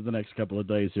the next couple of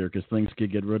days here because things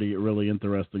could get really, really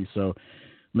interesting. So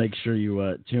make sure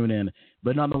you tune in.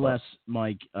 But nonetheless,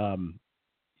 Mike,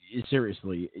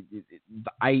 seriously,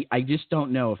 I just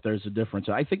don't know if there's a difference.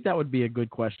 I think that would be a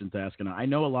good question to ask. And I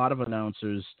know a lot of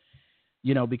announcers,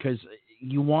 because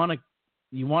you want to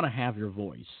you want to have your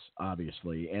voice,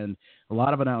 obviously, and a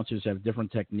lot of announcers have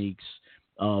different techniques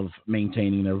of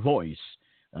maintaining their voice.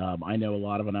 I know a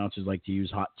lot of announcers like to use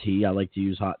hot tea. I like to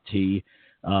use hot tea.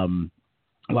 A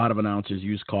lot of announcers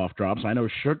use cough drops. I know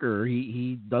Sugar,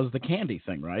 he does the candy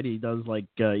thing, right? He does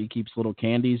he keeps little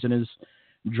candies in his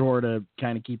drawer to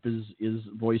kind of keep his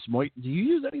voice moist. Do you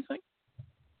use anything?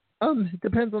 It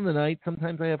depends on the night.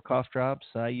 Sometimes I have cough drops.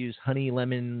 I use honey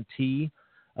lemon tea,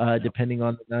 depending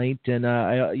on the night. And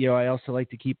I also like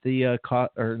to keep the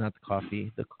cough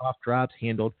drops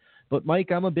handled. But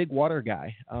Mike, I'm a big water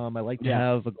guy. I like to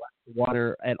have a glass of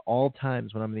water at all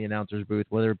times when I'm in the announcer's booth,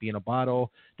 whether it be in a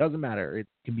bottle, doesn't matter. It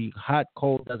can be hot,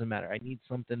 cold, doesn't matter. I need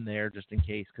something there just in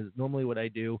case, because normally what I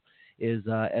do is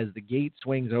as the gate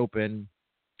swings open,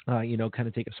 kind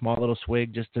of take a small little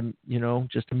swig just to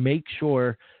make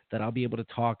sure that I'll be able to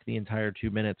talk the entire 2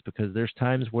 minutes, because there's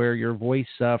times where your voice,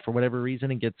 for whatever reason,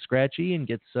 it gets scratchy and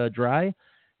gets dry,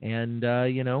 and,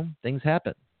 things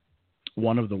happen.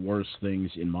 One of the worst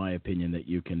things, in my opinion, that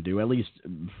you can do, at least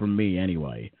for me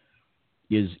anyway,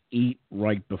 is eat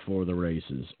right before the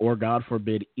races, or God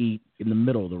forbid, eat in the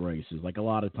middle of the races. Like a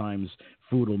lot of times,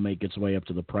 food will make its way up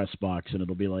to the press box, and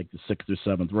it'll be like the 6th or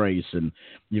 7th race, and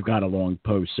you've got a long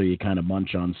post, so you kind of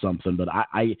munch on something. But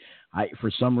I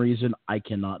for some reason, I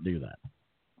cannot do that.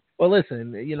 Well,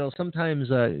 listen,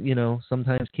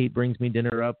 sometimes Kate brings me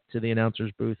dinner up to the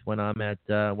announcer's booth when I'm at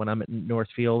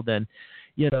Northfield, and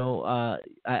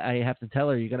I have to tell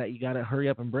her, you gotta hurry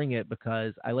up and bring it,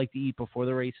 because I like to eat before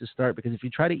the races start, because if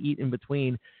you try to eat in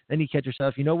between, then you catch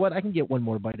yourself, you know what, I can get one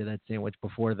more bite of that sandwich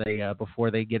before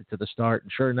they get to the start,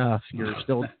 and sure enough, you're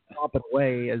still chomping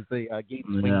away as the gates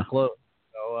swing close.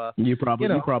 So, you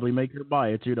probably make her buy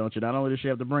it too, don't you? Not only does she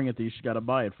have to bring it to you, she's got to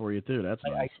buy it for you too. That's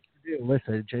nice.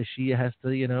 Listen, she has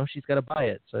to, she's got to buy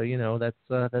it. So,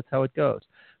 that's how it goes.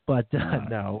 But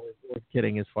no, we're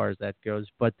kidding as far as that goes.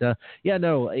 But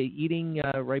eating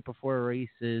right before a race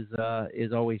is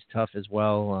always tough as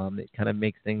well. It kind of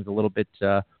makes things a little bit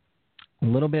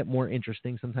more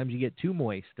interesting. Sometimes you get too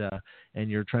moist, and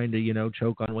you're trying to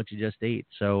choke on what you just ate.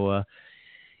 So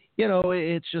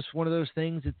it's just one of those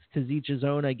things. It's to each his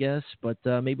own, I guess. But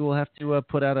maybe we'll have to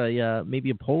put out a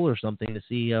poll or something to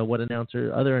see what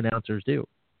other announcers do.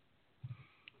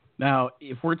 Now,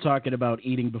 if we're talking about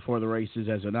eating before the races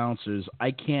as announcers,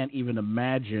 I can't even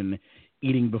imagine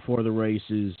eating before the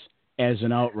races as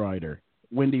an outrider.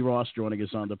 Wendy Ross joining us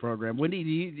on the program.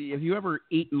 Wendy, have you ever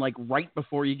eaten right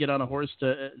before you get on a horse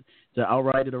to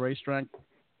outride at a racetrack?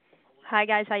 Hi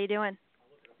guys, how you doing?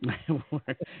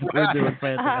 We're doing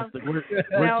fantastic.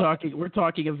 We're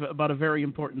talking about a very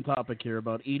important topic here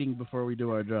about eating before we do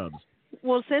our jobs.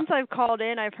 Well, since I've called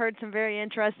in, I've heard some very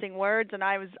interesting words, and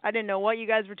I didn't know what you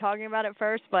guys were talking about at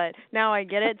first, but now I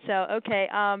get it. So okay,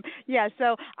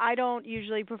 so I don't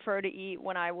usually prefer to eat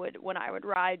when I would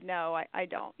ride. No, I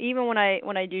don't. Even when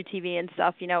I do TV and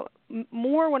stuff,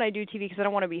 more when I do TV, because I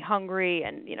don't want to be hungry,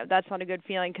 and that's not a good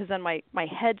feeling, because then my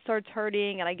head starts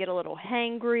hurting and I get a little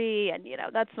hangry, and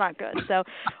that's not good. So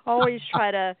always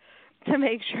try to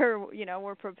make sure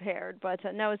we're prepared. But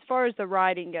no, as far as the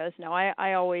riding goes, no,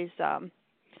 I always and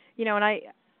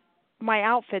my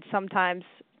outfits sometimes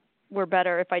were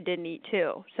better if I didn't eat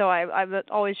too. So I've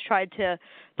always tried to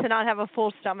not have a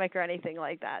full stomach or anything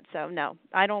like that. So no,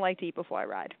 I don't like to eat before I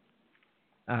ride.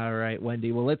 All right,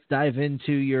 Wendy. Well, let's dive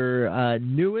into your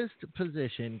newest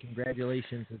position.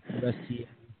 Congratulations, USTA.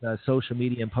 Social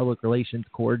media and public relations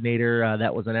coordinator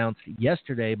that was announced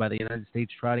yesterday by the United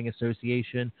States Trotting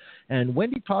Association. And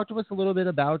Wendy, talk to us a little bit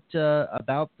about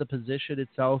the position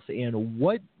itself and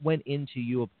what went into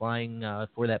you applying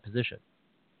for that position.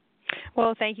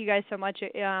 Well, thank you guys so much.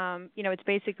 It's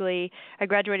basically, I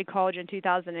graduated college in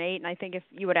 2008, and I think if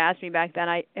you would ask me back then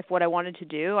if what I wanted to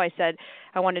do, I said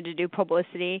I wanted to do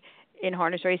publicity in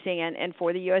harness racing and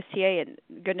for the USTA,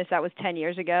 and goodness, that was 10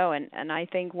 years ago. And I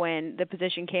think when the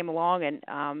position came along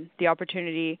and the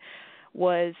opportunity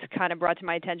was kind of brought to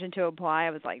my attention to apply,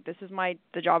 I was like, this is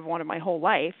the job I wanted my whole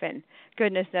life. And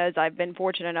goodness knows I've been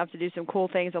fortunate enough to do some cool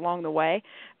things along the way.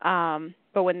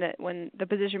 But when the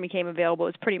position became available, it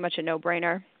was pretty much a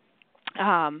no-brainer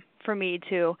for me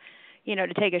to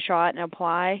take a shot and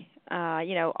apply.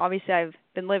 Obviously I've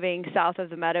been living south of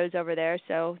the Meadows over there,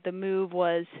 so the move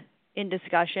was in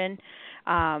discussion.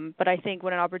 But I think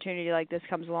when an opportunity like this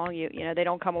comes along, they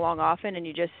don't come along often, and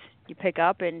you pick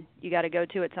up and you got to go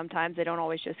to it sometimes. They don't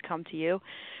always just come to you.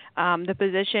 The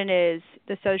position is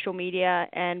the social media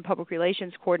and public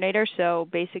relations coordinator. So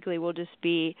basically we'll just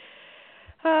be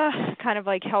kind of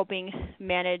like helping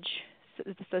manage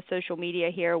the social media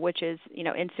here, which is,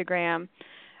 Instagram,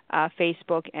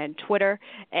 Facebook, and Twitter,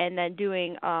 and then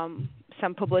doing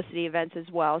some publicity events as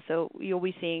well. So you'll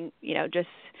be seeing, just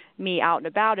me out and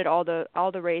about at all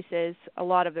the races, a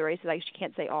lot of the races. I actually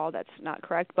can't say all, that's not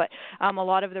correct, but a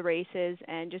lot of the races,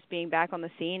 and just being back on the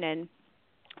scene. And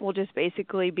we'll just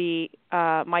basically be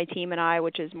my team and I,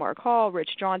 which is Mark Hall,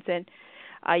 Rich Johnson.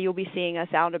 You'll be seeing us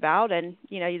out and about, and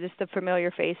just the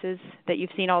familiar faces that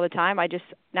you've seen all the time. I just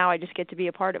get to be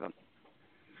a part of them.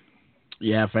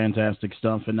 Yeah, fantastic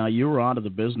stuff. And now you were out of the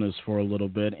business for a little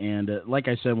bit, and like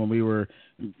I said, when we were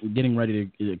getting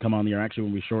ready to come on the air, actually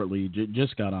when we shortly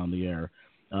just got on the air,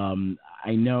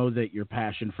 I know that your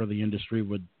passion for the industry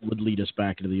would lead us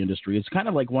back into the industry. It's kind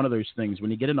of like one of those things.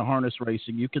 When you get into harness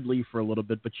racing, you could leave for a little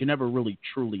bit, but you never really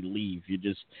truly leave. You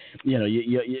just,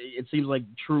 it seems like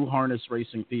true harness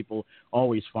racing people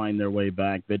always find their way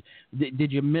back. But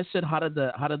did you miss it? How did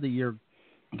the year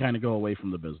kind of go away from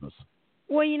the business?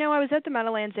 Well, I was at the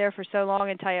Meadowlands there for so long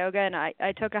in Tioga, and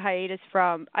I took a hiatus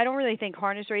from, I don't really think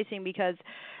harness racing because,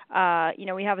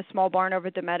 we have a small barn over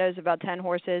at the Meadows, about 10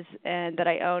 horses, and that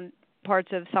I own parts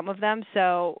of some of them.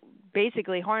 So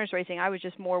basically harness racing, I was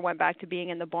just went back to being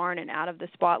in the barn and out of the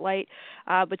spotlight,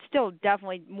 but still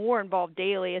definitely more involved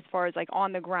daily as far as like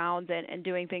on the grounds and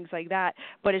doing things like that.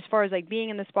 But as far as like being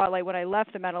in the spotlight, when I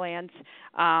left the Meadowlands,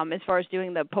 as far as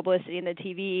doing the publicity and the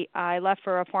TV, I left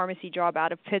for a pharmacy job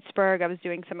out of Pittsburgh. I was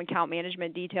doing some account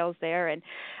management details there, and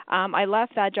I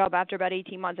left that job after about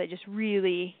 18 months. I just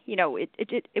really,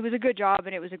 it was a good job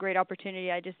and it was a great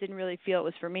opportunity. I just didn't really feel it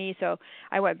was for me, so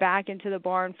I went back into the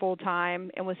barn full time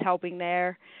and was helping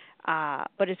there.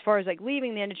 But as far as like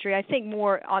leaving the industry, I think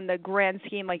more on the grand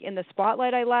scheme, like in the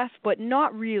spotlight I left, but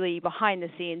not really behind the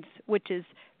scenes, which is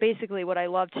basically what I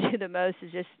love to do the most.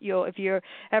 Is just, if you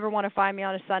ever want to find me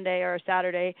on a Sunday or a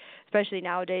Saturday, especially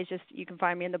nowadays, just you can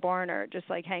find me in the barn or just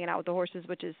like hanging out with the horses,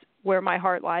 which is where my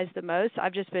heart lies the most.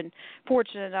 I've just been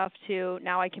fortunate enough to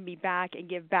now I can be back and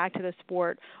give back to the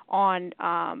sport on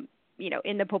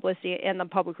in the publicity and the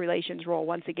public relations role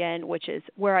once again, which is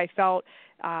where I felt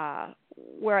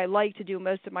where I like to do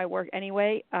most of my work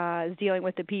anyway, is dealing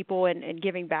with the people and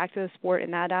giving back to the sport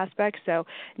in that aspect. So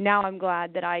now I'm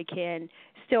glad that I can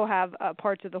still have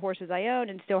parts of the horses I own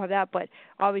and still have that, but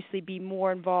obviously be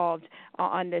more involved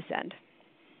on this end.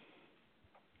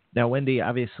 Now, Wendy,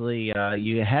 obviously,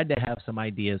 you had to have some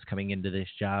ideas coming into this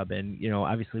job, and,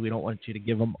 obviously we don't want you to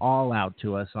give them all out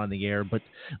to us on the air, but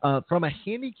from a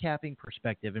handicapping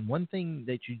perspective, and one thing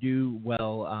that you do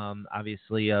well,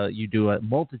 obviously you do a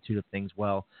multitude of things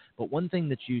well, but one thing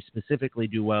that you specifically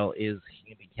do well is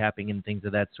handicapping and things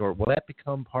of that sort. Will that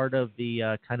become part of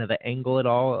the kind of the angle at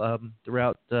all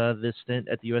throughout this stint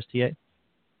at the USTA?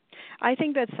 I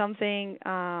think that's something,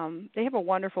 they have a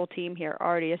wonderful team here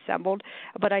already assembled,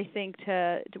 but I think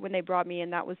when they brought me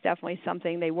in, that was definitely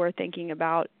something they were thinking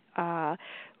about.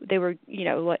 They were,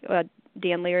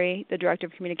 Dan Leary, the Director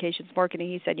of Communications Marketing,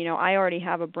 he said, I already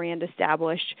have a brand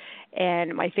established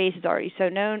and my face is already so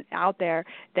known out there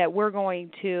that we're going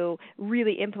to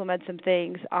really implement some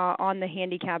things on the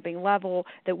handicapping level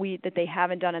that they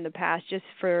haven't done in the past, just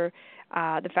for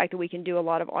the fact that we can do a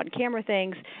lot of on-camera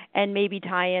things and maybe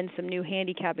tie in some new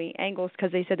handicapping angles,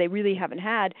 because they said they really haven't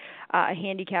had a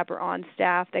handicapper on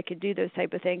staff that could do those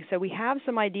type of things. So we have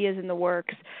some ideas in the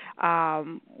works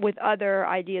with other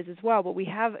ideas as well, but we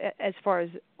have, as far as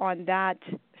on that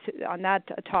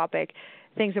topic,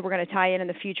 things that we're going to tie in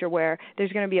the future, where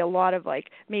there's going to be a lot of like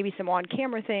maybe some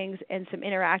on-camera things and some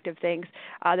interactive things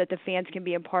that the fans can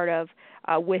be a part of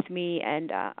with me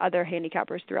and other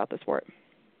handicappers throughout the sport.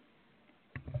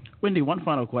 Wendy, one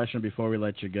final question before we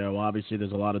let you go. Obviously,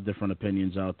 there's a lot of different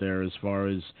opinions out there as far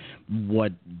as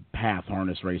what path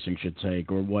harness racing should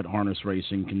take, or what harness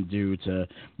racing can do to,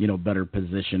 better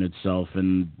position itself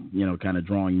and, kind of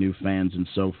drawing new fans and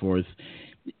so forth.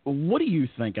 What do you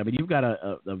think? I mean, you've got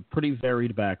a pretty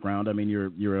varied background. I mean,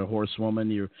 you're a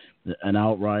horsewoman, you're an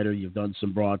outrider, you've done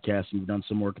some broadcasting, you've done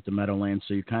some work at the Meadowlands,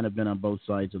 so you've kind of been on both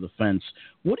sides of the fence.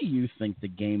 What do you think the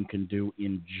game can do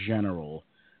in general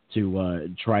to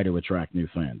try to attract new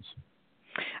fans?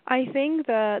 I think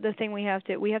the thing we have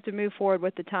to move forward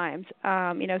with the times.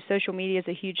 Social media is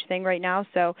a huge thing right now.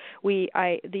 So the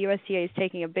USTA is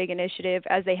taking a big initiative,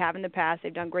 as they have in the past.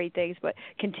 They've done great things, but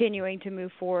continuing to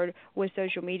move forward with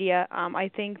social media. I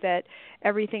think that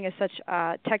everything is such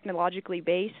technologically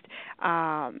based,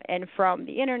 and from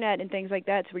the internet and things like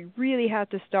that. So we really have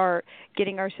to start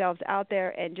getting ourselves out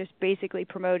there and just basically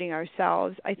promoting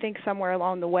ourselves. I think somewhere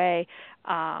along the way,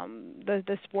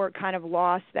 the sport kind of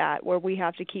lost that, where we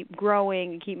have to keep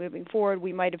growing and keep moving forward.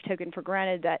 We might have taken for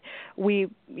granted that we,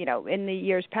 in the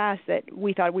years past, that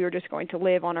we thought we were just going to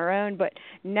live on our own, but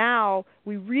now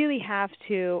we really have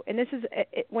to. And this is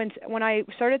when I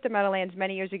started at the Meadowlands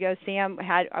many years ago.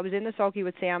 I was in the sulky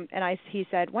with Sam, and he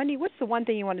said, "Wendy, what's the one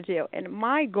thing you want to do?" And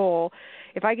my goal,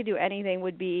 if I could do anything,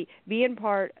 would be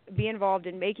involved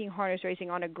in making harness racing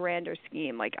on a grander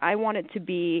scheme. Like I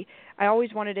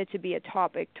always wanted it to be a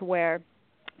topic to where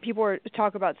people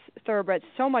talk about thoroughbreds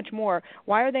so much more.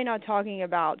 Why are they not talking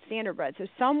about standardbreds? So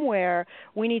somewhere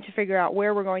we need to figure out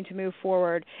where we're going to move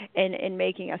forward in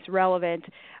making us relevant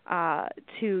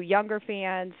to younger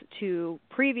fans, to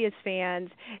previous fans,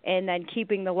 and then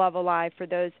keeping the love alive for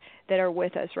those that are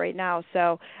with us right now.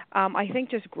 So I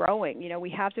think just growing. We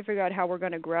have to figure out how we're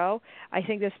going to grow. I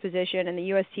think this position and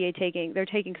the USTA they're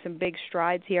taking some big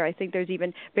strides here. I think there's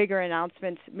even bigger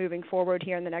announcements moving forward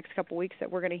here in the next couple of weeks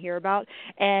that we're going to hear about.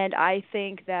 And I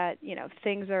think that,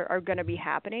 things are going to be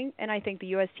happening, and I think the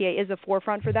USTA is a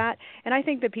forefront for that. And I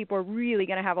think that people are really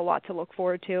going to have a lot to look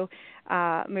forward to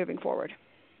moving forward.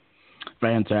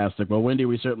 Fantastic. Well, Wendy,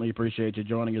 we certainly appreciate you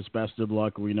joining us. Best of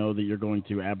luck. We know that you're going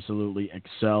to absolutely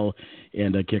excel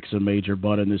and kick some major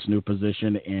butt in this new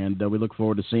position, and we look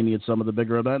forward to seeing you at some of the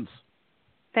bigger events.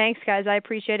 Thanks, guys. I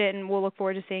appreciate it, and we'll look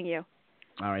forward to seeing you.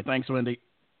 All right. Thanks, Wendy.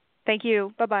 Thank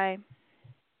you. Bye-bye.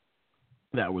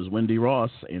 That was Wendy Ross,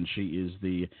 and she is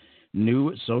the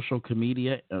new social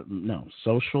media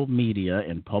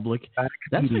and public. That's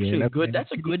actually good.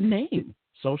 That's a good name.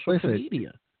 Social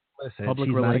media. Listen, public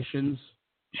relations.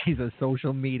 She's a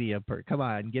social media person. Come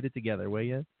on, get it together, will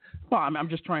you? Well, I'm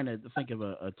just trying to think of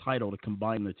a title to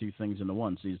combine the two things into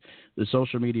one. She's the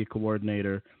social media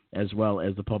coordinator as well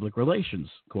as the public relations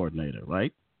coordinator,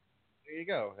 right? There you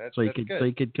go. That's so you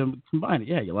good. could combine it.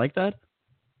 Yeah, you like that?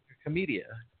 Comedia.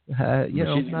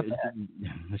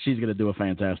 She's going to do a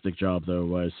fantastic job,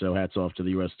 though. So hats off to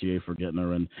the USTA for getting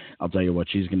her. And I'll tell you what,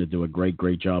 she's going to do a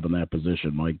great job in that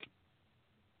position, Mike.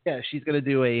 Yeah, she's going to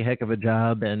do a heck of a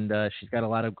job, and she's got a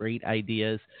lot of great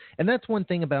ideas. And that's one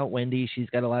thing about Wendy. She's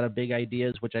got a lot of big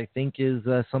ideas, which I think is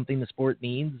something the sport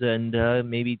needs, and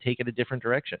maybe take it a different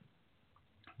direction.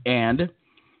 And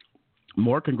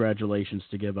more congratulations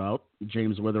to give out.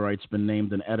 James Witherite's been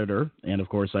named an editor, and, of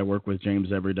course, I work with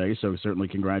James every day, so certainly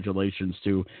congratulations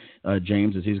to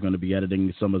James, as he's going to be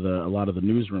editing a lot of the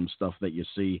newsroom stuff that you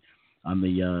see on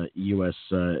the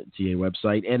USTA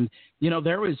website. And,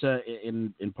 there was,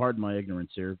 in pardon my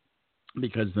ignorance here,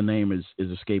 because the name is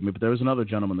escaping me, but there was another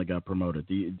gentleman that got promoted.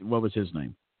 What was his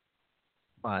name?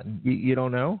 You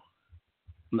don't know?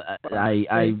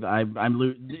 Jason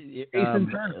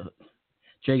Turner.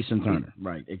 Jason Turner,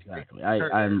 right? Exactly.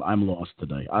 I'm lost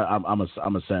today. I'm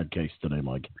a sad case today,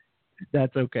 Mike.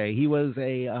 That's okay. He was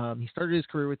he started his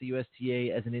career with the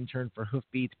USTA as an intern for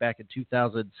Hoofbeats back in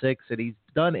 2006, and he's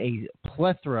done a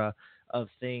plethora of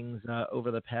things over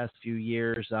the past few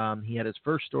years. He had his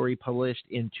first story published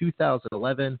in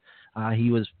 2011.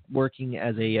 He was working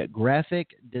as a graphic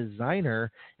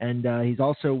designer, and he's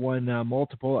also won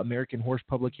multiple American Horse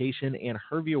Publication and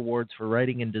Harvey Awards for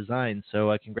writing and design.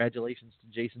 So congratulations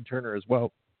to Jason Turner as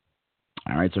well.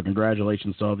 All right, so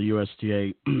congratulations to all the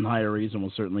USTA hirees, and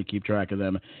we'll certainly keep track of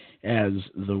them as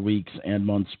the weeks and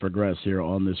months progress here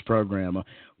on this program.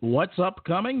 What's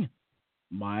upcoming?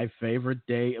 My favorite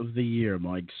day of the year,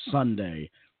 Mike,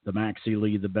 Sunday. The Maxie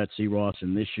Lee, the Betsy Ross,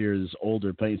 and this year's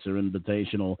Older Pacer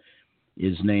Invitational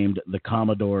is named the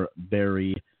Commodore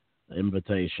Barry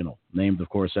Invitational, named, of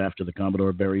course, after the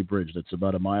Commodore Barry Bridge. That's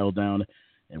about a mile down,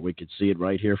 and we could see it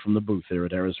right here from the booth here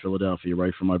at Harrah's, Philadelphia,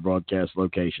 right from my broadcast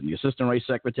location. The Assistant Race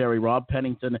Secretary, Rob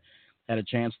Pennington, had a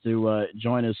chance to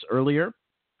join us earlier.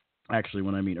 Actually,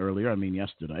 when I mean earlier, I mean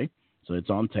yesterday. So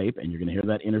it's on tape, and you're going to hear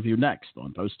that interview next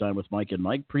on Post Time with Mike and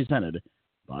Mike, presented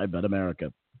by Bet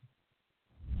America.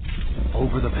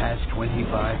 Over the past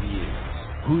 25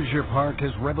 years, Hoosier Park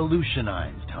has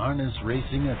revolutionized harness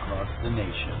racing across the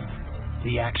nation.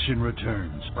 The action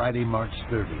returns Friday, March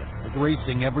 30th, with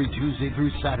racing every Tuesday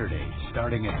through Saturday,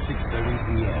 starting at 6:30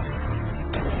 p.m.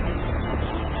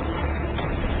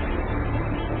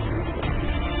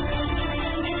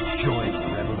 Join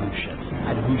the revolution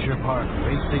at Hoosier Park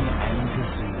Racing and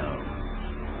Casino.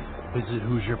 Visit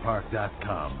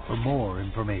HoosierPark.com for more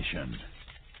information.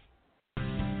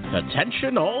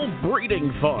 Attention all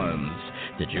breeding funds.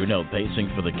 Did you know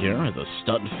Pacing for the Cure has a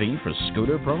stud fee for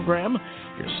scooter program?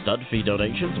 Your stud fee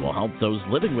donations will help those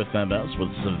living with MS with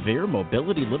severe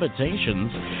mobility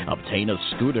limitations obtain a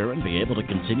scooter and be able to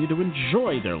continue to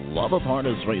enjoy their love of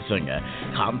harness racing.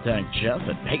 Contact Jeff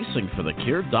at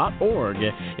pacingforthecure.org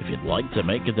if you'd like to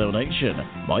make a donation.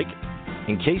 Mike?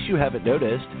 In case you haven't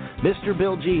noticed, Mr.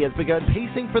 Bill G has begun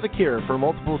Pacing for the Cure for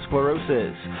multiple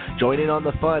sclerosis. Join in on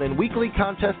the fun and weekly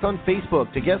contest on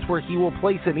Facebook to guess where he will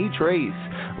place in each race.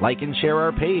 Like and share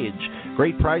our page.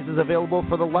 Great prizes available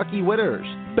for the lucky winners.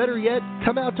 Better yet,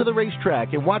 come out to the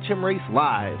racetrack and watch him race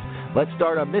live. Let's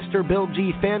start a Mr. Bill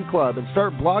G fan club and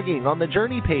start blogging on the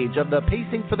journey page of the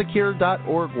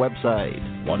PacingForTheCure.org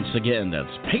website. Once again,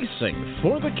 that's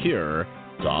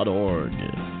PacingForTheCure.org.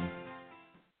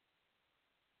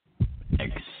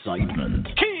 Excitement.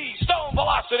 Keystone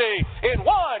velocity in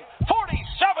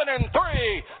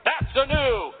 1:47.3. That's a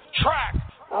new track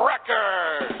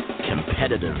record.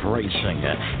 Competitive racing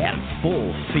and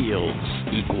full fields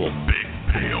equal big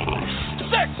payoffs.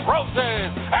 6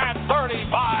 roses at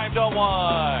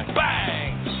 35-1.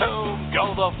 Bang! Soon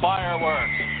go the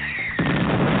fireworks.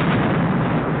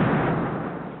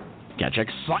 Catch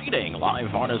exciting live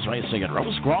harness racing at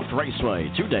Rosecroft Raceway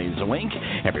 2 days a week,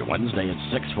 every Wednesday at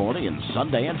 6:40 and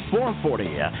Sunday at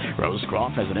 4:40.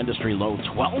 Rosecroft has an industry low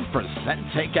 12%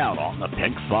 takeout on the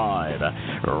Pink 5.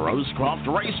 Rosecroft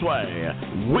Raceway,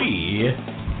 we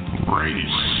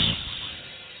race.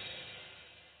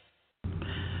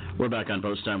 We're back on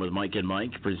Post Time with Mike and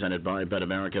Mike, presented by Bet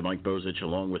America. Mike Bozich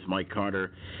along with Mike Carter.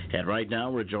 And right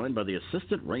now we're joined by the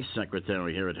Assistant Race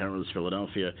Secretary here at Harrah's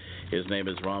Philadelphia. His name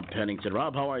is Rob Pennington.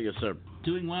 Rob, how are you, sir?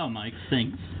 Doing well, Mike.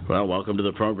 Thanks. Well, welcome to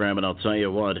the program, and I'll tell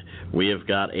you what, we have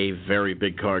got a very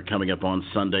big card coming up on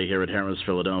Sunday here at Harrah's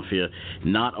Philadelphia.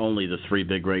 Not only the 3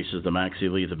 big races, the Maxie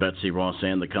Lee, the Betsy Ross,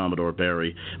 and the Commodore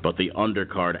Barry, but the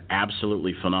undercard,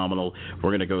 absolutely phenomenal.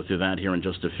 We're going to go through that here in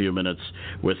just a few minutes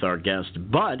with our guest.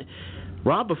 But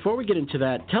Rob, before we get into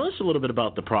that, tell us a little bit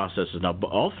about the processes. Now,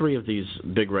 all 3 of these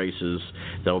big races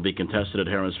that will be contested at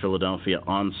Harrah's Philadelphia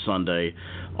on Sunday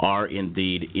are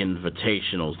indeed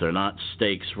invitationals. They're not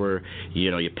stakes where,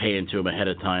 you pay into them ahead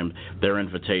of time. They're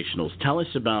invitationals. Tell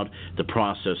us about the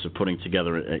process of putting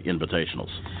together invitationals.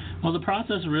 Well, the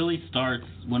process really starts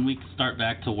when we start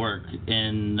back to work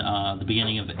in the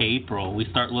beginning of April. We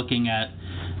start looking at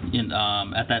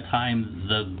that time,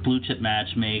 the Blue Chip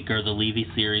Matchmaker, the Levy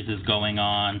Series is going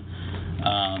on.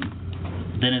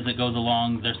 Then as it goes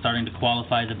along, they're starting to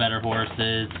qualify the better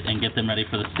horses and get them ready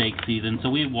for the stake season. So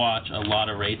we watch a lot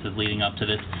of races leading up to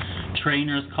this.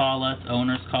 Trainers call us,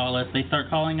 owners call us. They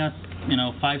start calling us,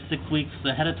 5-6 weeks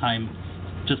ahead of time,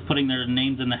 just putting their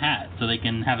names in the hat so they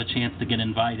can have a chance to get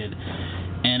invited.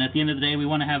 And at the end of the day, we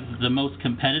want to have the most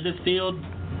competitive field,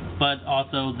 but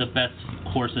also the best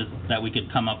horses that we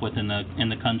could come up with in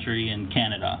the country and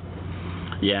Canada.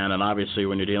 Yeah, and obviously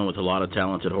when you're dealing with a lot of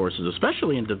talented horses,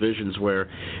 especially in divisions where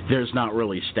there's not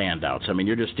really standouts. I mean,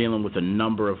 you're just dealing with a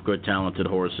number of good talented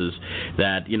horses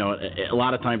that, a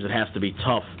lot of times it has to be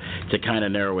tough to kind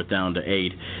of narrow it down to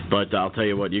 8. But I'll tell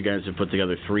you what, you guys have put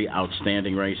together 3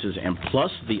 outstanding races, and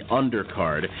plus the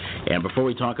undercard. And before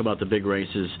we talk about the big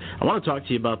races, I want to talk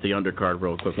to you about the undercard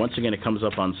real quick. Once again, it comes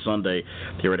up on Sunday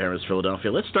here at Harrah's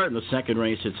Philadelphia. Let's start in the second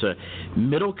race. It's a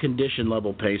middle condition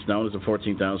level pace, known as the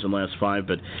 14,000 last 5.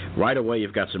 But right away,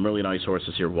 you've got some really nice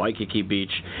horses here. Waikiki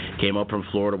Beach came up from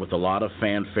Florida with a lot of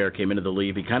fanfare, came into the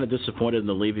Levy. Kind of disappointed in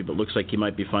the Levy, but looks like he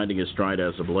might be finding his stride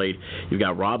as of late. You've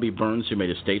got Robbie Burns, who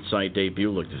made a stateside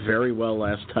debut, looked very well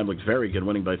last time, looked very good,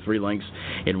 winning by 3 lengths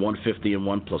in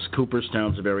 150-1. Plus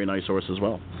Cooperstown's a very nice horse as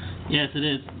well. Yes, it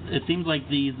is. It seems like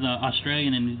these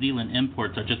Australian and New Zealand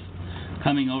imports are just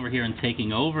coming over here and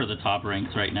taking over the top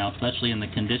ranks right now, especially in the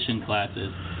condition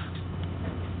classes.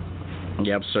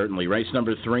 Yep, certainly. Race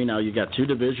number 3. Now you got 2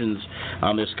 divisions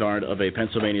on this card of a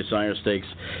Pennsylvania Sire Stakes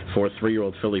for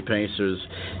 3-year-old filly pacers.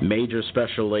 Major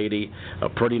Special Lady, a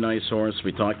pretty nice horse.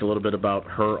 We talked a little bit about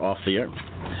her off the air.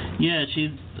 Yeah,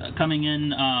 she's coming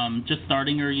in, just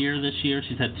starting her year this year.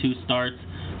 She's had 2 starts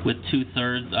with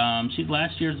 2/3. She's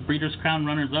last year's Breeders' Crown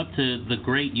runners-up to the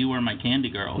great You Are My Candy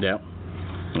Girl. Yep.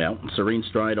 Yeah, Serene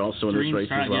Stride also in this race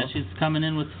as well. Yeah, she's coming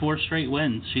in with 4 straight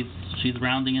wins. She's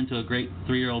rounding into a great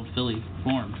 3-year-old filly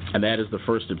form. And that is the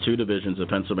first of 2 divisions of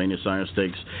Pennsylvania Sire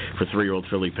Stakes for 3-year-old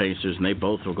filly pacers, and they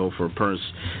both will go for a purse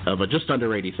of just under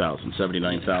 $80,000,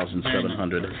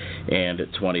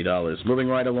 $79,720. Moving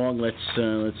right along, let's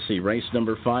see, race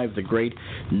number 5, the Great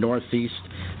Northeast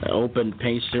Open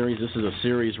Pace Series. This is a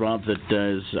series, Rob, that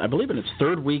is, I believe, in its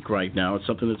 3rd week right now. It's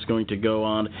something that's going to go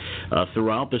on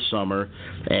throughout the summer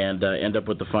and end up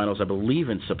with the finals, I believe,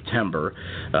 in September.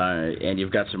 And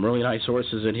you've got some really nice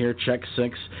horses in here. Check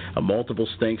 6, a multiple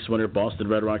stakes winner, Boston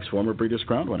Red Rocks former Breeders'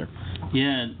 Crown winner.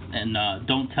 Yeah, and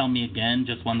Don't Tell Me Again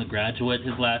just won the Graduate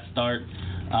his last start.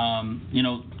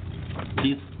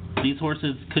 These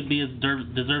horses could be as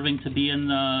deserving to be in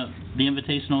the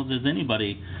invitationals as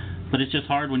anybody, but it's just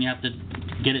hard when you have to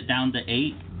get it down to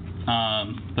 8.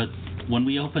 But when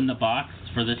we opened the box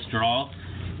for this draw,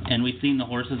 and we seen the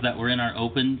horses that were in our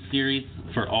Open Series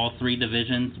for all 3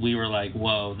 divisions, we were like,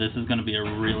 whoa, this is going to be a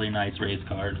really nice race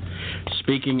card.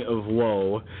 Speaking of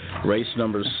whoa, race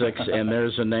number 6, and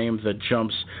there's a name that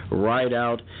jumps right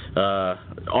out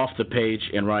off the page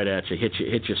and right at you, hit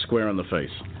you square on the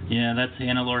face. Yeah, that's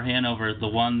Hannelore Hanover, the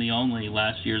one, the only,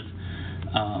 last year's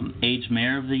Age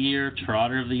Mare of the Year,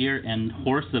 Trotter of the Year, and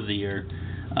Horse of the Year.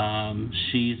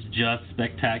 She's just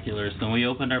spectacular. So when we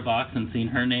opened our box and seen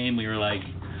her name, we were like,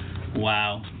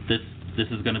 wow, this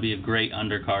is going to be a great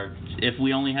undercard if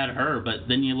we only had her. But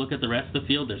then you look at the rest of the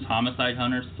field. There's Homicide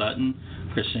Hunter, Sutton,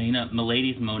 Krishna,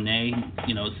 Milady's Monet,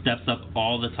 steps up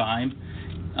all the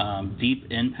time. Deep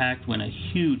Impact went a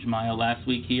huge mile last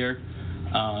week here.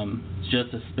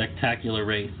 Just a spectacular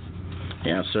race.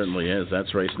 Yeah, it certainly is.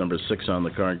 That's race number 6 on the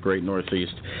card. Great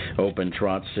Northeast Open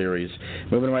Trot Series.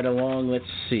 Moving right along, let's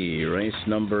see. Race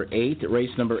number 8. Race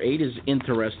number 8 is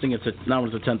interesting. It's now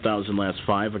it's a 10,000 last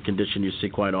 5, a condition you see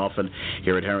quite often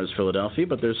here at Harrah's, Philadelphia.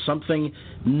 But there's something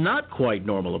not quite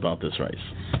normal about this race.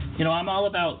 I'm all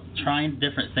about trying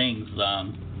different things.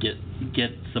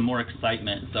 Get some more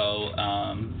excitement. So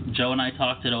Joe and I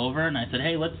talked it over, and I said,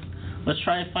 hey, let's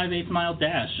try a 5/8 mile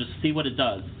dash. Just see what it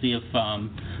does. See if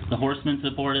the horsemen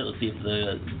support it. Let's see if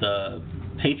the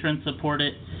patrons support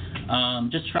it.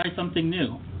 Just try something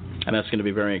new. And that's going to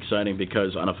be very exciting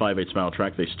because on a 5/8 mile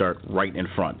track, they start right in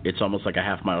front. It's almost like a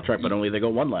half-mile track, but only they go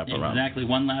 1 lap around. Exactly,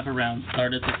 1 lap around.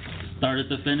 Start at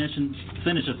the finish and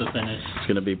finish at the finish. It's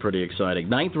going to be pretty exciting.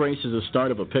 9th race is the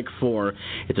start of a pick 4.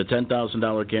 It's a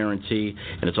 $10,000 guarantee,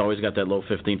 and it's always got that low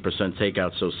 15%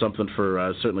 takeout, so something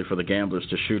for certainly for the gamblers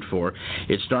to shoot for.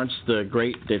 It starts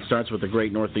with the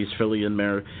Great Northeast Filly and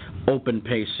Mare Open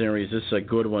Pace Series. This is a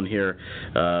good one here,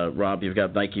 Rob. You've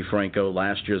got Nike Franco,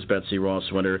 last year's Betsy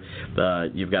Ross winner.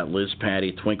 You've got Liz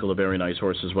Patty, Twinkle, a very nice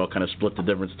horse as well. Kind of split the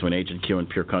difference between Agent Q and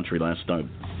Pure Country last time.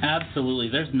 Absolutely.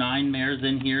 There's 9 mares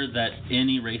in here that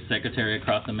any race secretary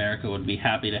across America would be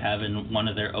happy to have in one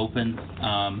of their opens.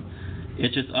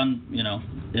 It's just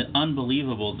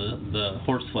unbelievable the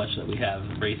horse flesh that we have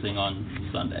racing on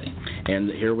Sunday. And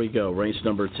here we go, race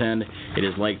number 10. It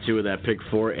is leg 2 of that pick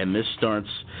 4, and this starts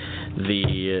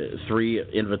the 3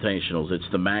 invitationals. It's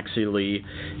the Maxie Lee.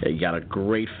 You got a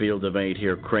great field of 8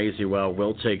 here. Crazy Well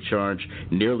will take charge.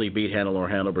 Nearly beat Hannelore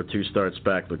Hanover 2 starts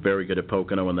back. Looked very good at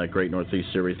Pocono in that Great Northeast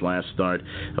Series last start.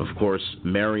 Of course,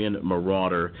 Marion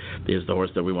Marauder is the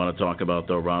horse that we want to talk about,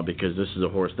 though, Rob, because this is a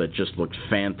horse that just looked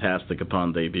fantastic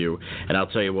upon debut. And I'll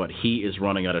tell you what, he is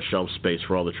running out of shelf space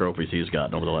for all the trophies he's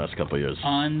gotten over the last couple of years.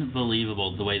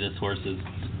 Unbelievable the way this horse is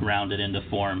rounded into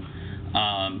form.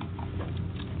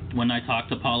 When I talked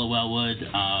to Paula Wellwood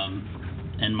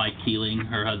and Mike Keeling,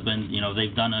 her husband,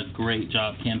 they've done a great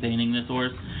job campaigning this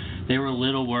horse. They were a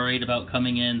little worried about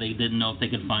coming in. They didn't know if they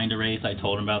could find a race. I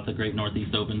told them about the Great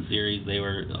Northeast Open Series. They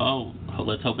were,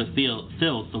 let's hope it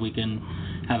fills so we can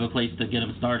have a place to get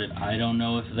him started. I don't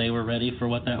know if they were ready for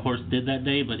what that horse did that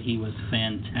day, but he was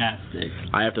fantastic.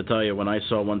 I have to tell you, when I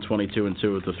saw 122 and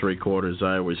 2 at the 3/4,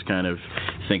 I was kind of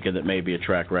thinking that maybe a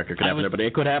track record could happen there, but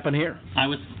it could happen here. I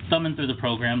was thumbing through the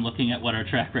program, looking at what our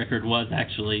track record was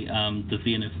actually to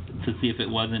see if it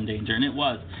was in danger, and it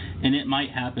was, and it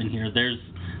might happen here. There's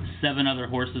 7 other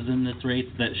horses in this race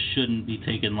that shouldn't be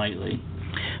taken lightly.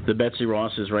 The Betsy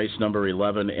Ross is race number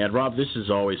 11. And, Rob, this is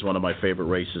always one of my favorite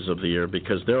races of the year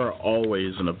because there are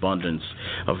always an abundance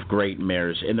of great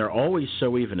mares, and they're always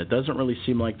so even. It doesn't really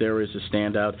seem like there is a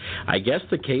standout. I guess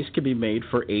the case could be made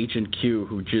for Agent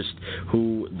Q,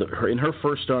 in her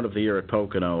first start of the year at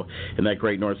Pocono in that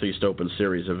Great Northeast Open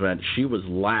Series event, she was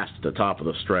last at the top of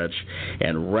the stretch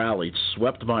and rallied,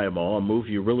 swept by them all, a move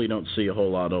you really don't see a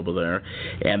whole lot over there.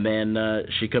 And then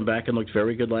she come back and looked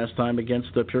very good last time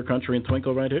against the Pure Country and Twinkle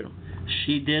right here.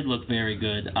 She did look very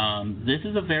good. This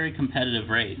is a very competitive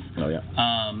race. Oh, yeah.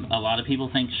 A lot of people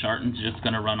think Sharton's just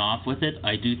going to run off with it.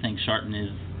 I do think Sharton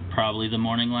is probably the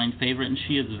morning line favorite, and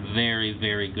she is very,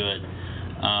 very good.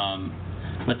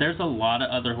 But there's a lot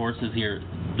of other horses here.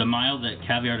 The mile that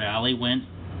Caviar Alley went,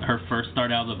 her first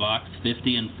start out of the box,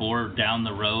 50-4 down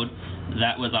the road,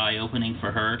 that was eye-opening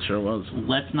for her. Sure was.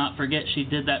 Let's not forget she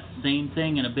did that same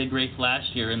thing in a big race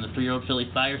last year in the 3-year-old Philly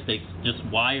Sire Stakes, just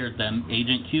wired them.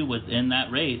 Agent Q was in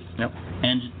that race, yep.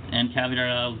 And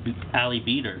Caviar Alley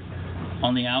beat her.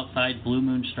 On the outside, Blue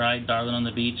Moon Stride, Darling on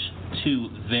the Beach, 2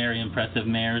 very impressive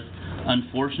mares.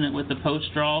 Unfortunate with the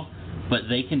post draw, but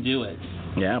they can do it.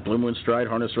 Yeah, Blue Moon Stride,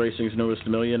 Harness Racing's newest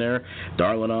millionaire.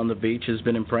 Darlin on the Beach has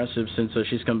been impressive since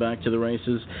she's come back to the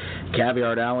races.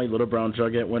 Caviar Alley, Little Brown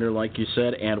Jughead winner, like you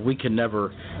said, and we can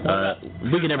never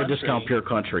discount Pure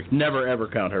Country. Never ever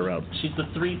count her out. She's the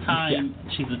 3-time.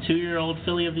 Yeah. She's a 2-year-old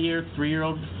filly of the year,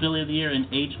 3-year-old filly of the year, and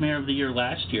age mare of the year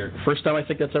last year. First time I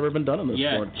think that's ever been done in this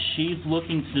sport. Yeah, she's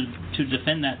looking to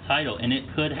defend that title, and it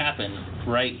could happen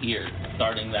right here,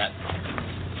 starting that.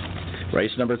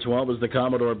 Race number 12 is the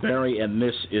Commodore Barry, and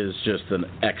this is just an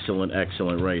excellent,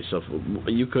 excellent race. So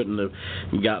you couldn't have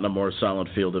gotten a more solid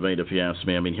field of 8 if you asked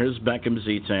me. I mean, here's Beckham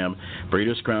Z-Tam,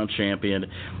 Breeders' Crown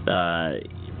champion.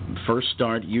 First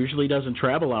start, usually doesn't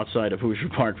travel outside of Hoosier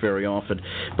Park very often,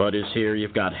 but is here.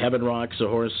 You've got Heaven Rocks, a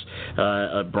horse,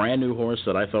 a brand new horse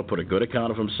that I thought put a good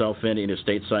account of himself in his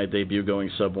stateside debut, going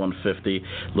sub 150.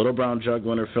 Little Brown Jug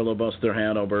winner, Filibuster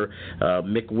Hanover.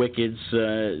 Mick Wicked's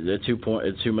a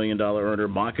 $2 million earner.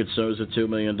 Makutso's a $2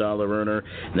 million earner.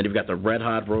 And then you've got the Red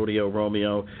Hot Rodeo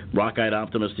Romeo, Rock-Eyed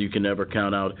Optimist you can never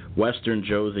count out. Western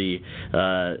Joe,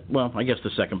 I guess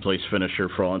the second place finisher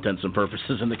for all intents and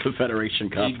purposes in the Confederation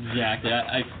Cup. Exactly.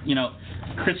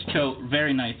 Chris Choate,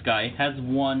 very nice guy, has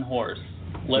one horse.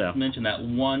 Let's mention that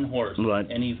one horse, right.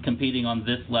 And he's competing on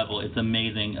this level. It's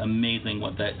amazing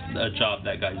what job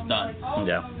that guy's done.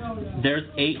 Yeah. There's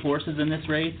 8 horses in this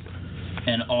race,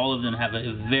 and all of them have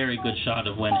a very good shot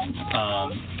of winning.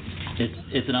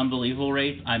 It's an unbelievable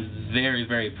race. I'm very,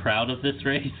 very proud of this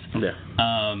race. Yeah.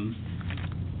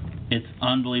 It's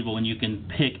unbelievable when you can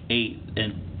pick 8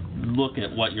 and look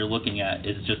at what you're looking at.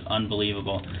 Is just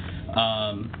unbelievable.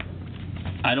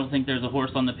 I don't think there's a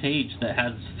horse on the page that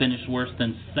has finished worse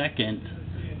than second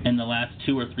in the last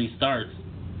 2 or 3 starts,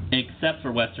 except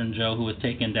for Western Joe, who was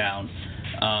taken down.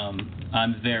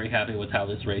 I'm very happy with how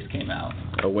this race came out.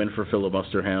 A win for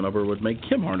Filibuster Hanover would make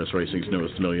him Harness Racing's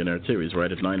newest millionaire, too. He's right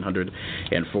at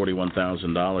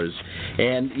 $941,000.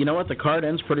 And you know what? The card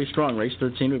ends pretty strong. Race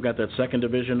 13, we've got that second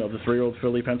division of the 3-year-old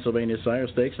filly Pennsylvania Sire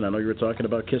Stakes, and I know you were talking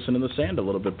about Kissing in the Sand a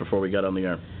little bit before we got on the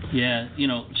air. Yeah,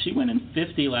 she went in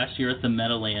 50 last year at the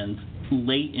Meadowlands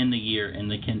late in the year in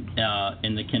the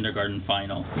kindergarten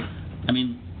final. I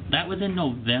mean, that was in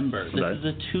November. This is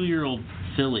a 2-year-old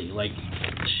filly. Like,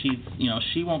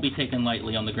 she won't be taken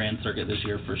lightly on the Grand Circuit this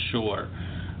year for sure.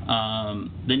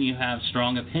 Then you have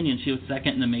Strong Opinion. She was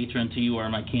second in the Matron to You Are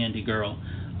My Candy Girl.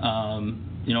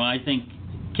 I think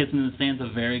Kissing in the Sand's a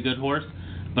very good horse,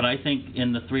 but I think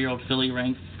in the 3-year-old filly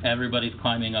ranks, everybody's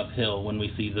climbing uphill when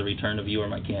we see the return of You Are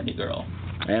My Candy Girl.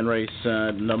 And race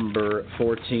number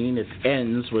 14, it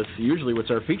ends with usually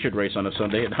what's our featured race on a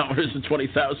Sunday at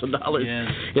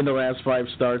 $120,000 in the last 5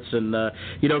 starts. And,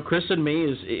 Chris and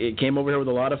me came over here with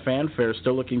a lot of fanfare,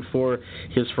 still looking for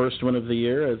his first win of the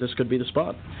year. This could be the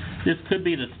spot. This could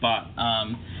be the spot.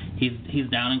 He's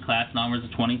down in class, numbers of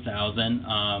 20,000.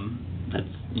 That's,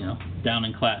 down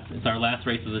in class. It's our last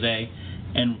race of the day.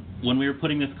 And when we were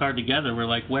putting this card together, we're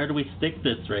like, where do we stick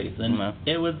this race? And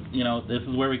it was, this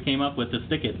is where we came up with to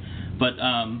stick it. But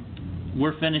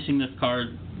we're finishing this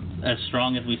card as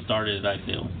strong as we started, I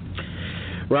feel.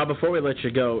 Rob, before we let you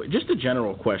go, just a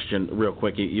general question real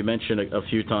quick. You mentioned a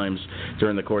few times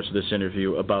during the course of this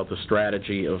interview about the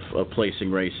strategy of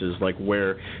placing races, like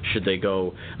where should they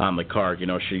go on the card?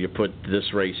 Should you put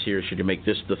this race here? Should you make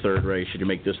this the 3rd race? Should you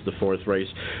make this the 4th race?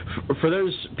 For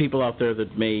those people out there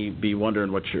that may be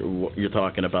wondering what you're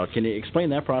talking about, can you explain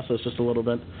that process just a little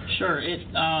bit? Sure.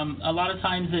 A lot of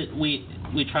times we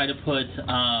try to put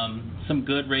some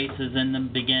good races in the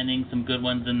beginning, some good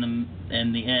ones in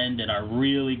the end, and our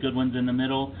really good ones in the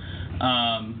middle.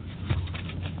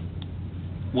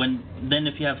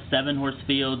 If you have 7-horse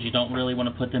fields, you don't really want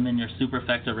to put them in your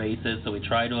superfecta races, so we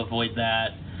try to avoid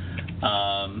that.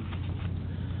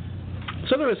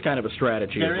 So there is kind of a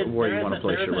strategy of where you want to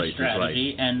place your races,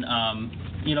 strategy, right? And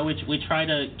we try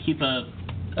to keep a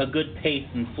good pace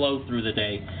and flow through the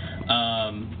day.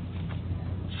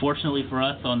 Fortunately for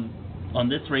us, on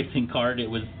this racing card,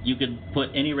 you could put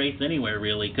any race anywhere,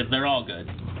 really, because they're all good.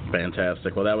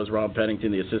 Fantastic. Well, that was Rob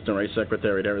Pennington, the Assistant Race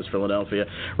Secretary at Harrah's Philadelphia.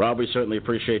 Rob, we certainly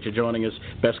appreciate you joining us.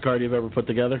 Best card you've ever put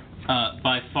together?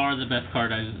 By far the best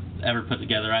card I've ever put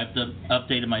together. I've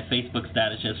updated my Facebook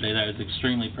status yesterday that I was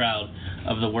extremely proud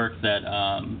of the work that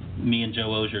me and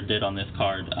Joe Osier did on this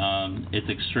card.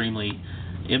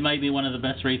 It might be one of the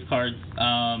best race cards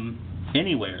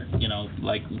anywhere.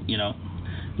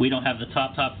 We don't have the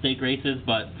top stake races,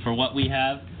 but for what we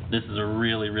have, this is a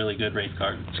really, really good race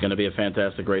card. It's going to be a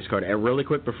fantastic race card. And really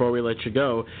quick, before we let you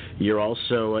go, you're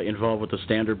also involved with the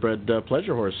Standardbred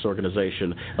Pleasure Horse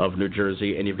Organization of New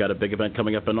Jersey, and you've got a big event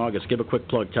coming up in August. Give a quick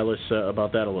plug. Tell us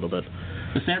about that a little bit.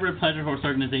 The Standardbred Pleasure Horse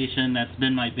Organization, that's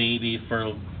been my baby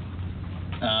for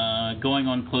going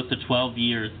on close to 12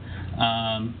 years.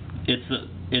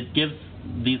 It gives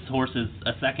these horses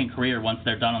a second career once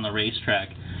they're done on the racetrack.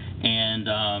 And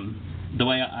the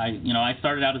way I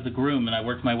started out as a groom and I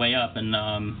worked my way up, and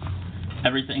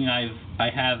everything I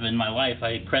have in my life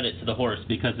I credit to the horse,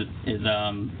 because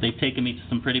they've taken me to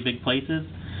some pretty big places.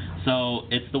 So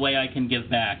it's the way I can give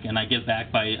back, and I give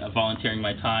back by volunteering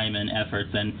my time and efforts.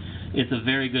 And it's a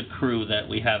very good crew that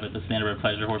we have at the Standardbred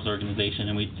Pleasure Horse Organization,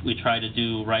 and we try to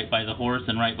do right by the horse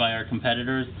and right by our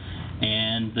competitors.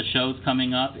 And the show's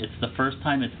coming up. It's the first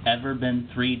time it's ever been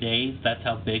 3 days. That's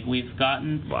how big we've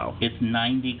gotten. Wow. It's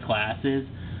 90 classes.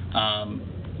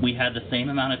 We had the same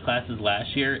amount of classes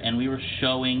last year, and we were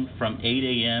showing from 8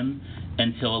 a.m.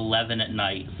 until 11 at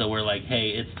night. So we're like, hey,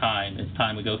 it's time. It's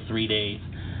time to go 3 days.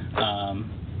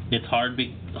 It's hard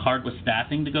with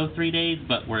staffing to go 3 days,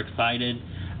 but we're excited.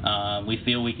 We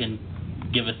feel we can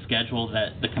give a schedule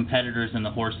that the competitors and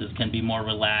the horses can be more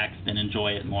relaxed and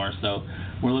enjoy it more. So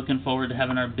we're looking forward to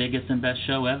having our biggest and best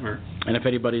show ever. And if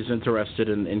anybody's interested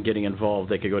in getting involved,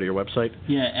 they could go to your website?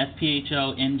 Yeah,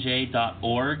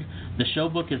 sphonj.org. The show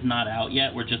book is not out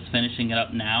yet. We're just finishing it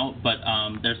up now, but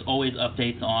there's always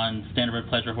updates on Standardbred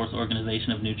Pleasure Horse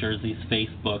Organization of New Jersey's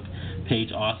Facebook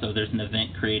page also. There's an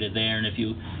event created there, and if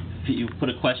you put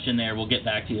a question there, we'll get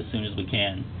back to you as soon as we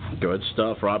can. Good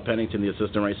stuff. Rob Pennington, the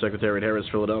Assistant Race Secretary at Harrah's,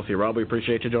 Philadelphia. Rob, we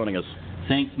appreciate you joining us.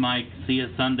 Thanks, Mike. See you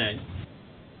Sunday.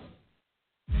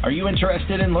 Are you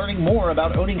interested in learning more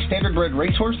about owning standardbred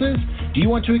racehorses? Do you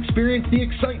want to experience the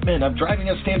excitement of driving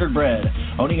a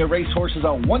standardbred? Owning a racehorse is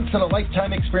a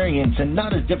once-in-a-lifetime experience and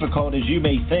not as difficult as you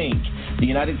may think. The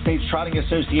United States Trotting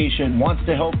Association wants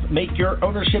to help make your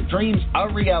ownership dreams a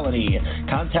reality.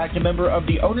 Contact a member of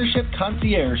the Ownership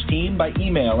Concierge team by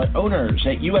email at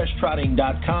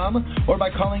owners@ustrotting.com or by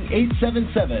calling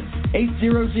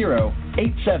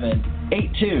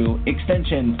 877-800-8782,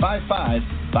 extension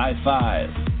 5555.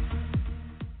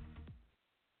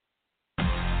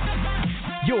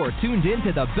 You're tuned in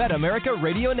to the Bet America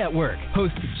Radio Network.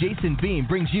 Host Jason Beam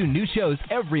brings you new shows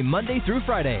every Monday through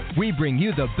Friday. We bring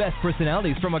you the best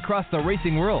personalities from across the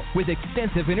racing world with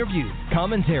extensive interviews,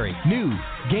 commentary, news,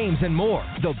 games, and more.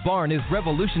 The Barn is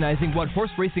revolutionizing what horse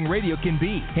racing radio can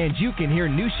be, and you can hear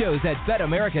new shows at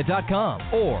betamerica.com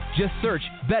or just search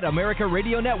Bet America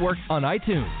Radio Network on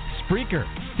iTunes, Spreaker,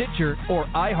 Stitcher, or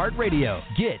iHeartRadio.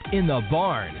 Get in the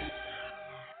Barn.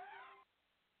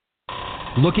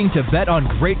 Looking to bet on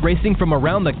great racing from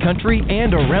around the country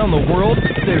and around the world?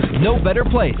 There's no better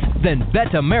place than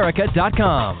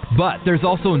betamerica.com. But there's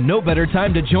also no better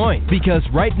time to join, because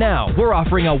right now we're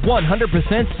offering a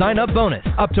 100% sign-up bonus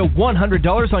up to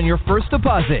 $100 on your first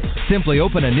deposit. Simply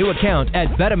open a new account at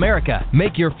BetAmerica,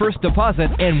 make your first deposit,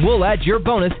 and we'll add your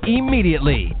bonus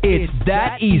immediately. It's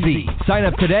that easy. Sign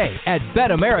up today at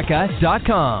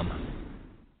betamerica.com.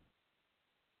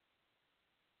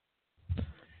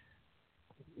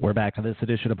 We're back on this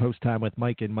edition of Post Time with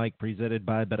Mike and Mike, presented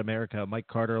by Bet America. Mike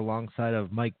Carter alongside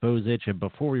of Mike Bozich. And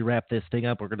before we wrap this thing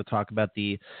up, we're going to talk about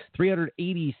the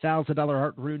 $380,000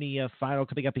 Art Rooney final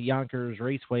coming up at Yonkers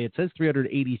Raceway. It says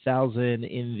 $380,000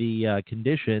 in the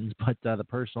conditions, but the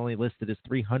person only listed as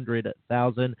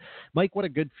 $300,000. Mike, what a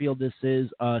good field this is.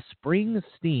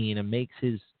 Springsteen makes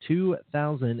his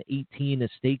 2018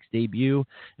 stakes debut,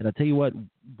 and I'll tell you what,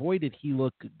 boy, did he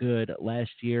look good last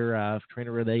year.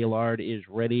 Trainer Rene Allard is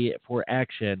ready for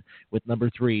action with number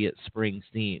 3,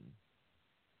 Springsteen.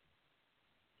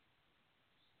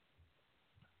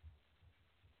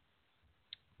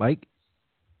 Mike?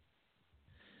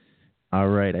 All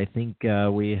right, I think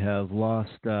we have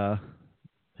lost. Have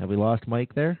we lost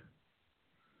Mike there?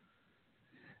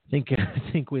 I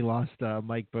think we lost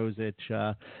Mike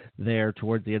Bozich there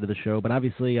towards the end of the show. But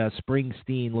obviously,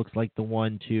 Springsteen looks like the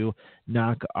one to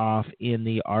knock off in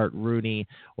the Art Rooney.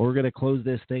 Well, we're going to close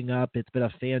this thing up. It's been a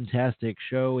fantastic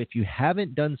show. If you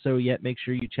haven't done so yet, make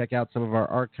sure you check out some of our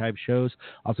archive shows.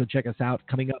 Also, check us out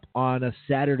coming up on a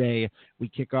Saturday. We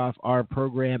kick off our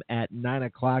program at 9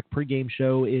 o'clock. Pre-game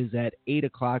show is at 8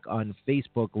 o'clock on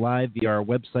Facebook Live via our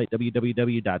website,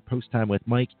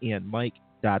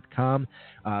 www.posttimewithmikeandmike.com.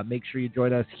 Make sure you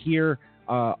join us here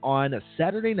on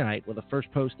Saturday night with the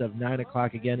first post of 9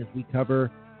 o'clock again as we cover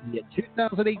the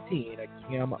 2018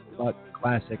 Camluck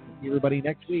Classic. We'll see everybody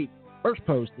next week. First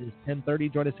post is 10:30.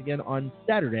 Join us again on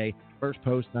Saturday. First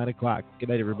post, 9 o'clock. Good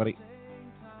night, everybody.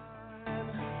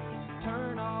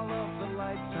 Turn all of the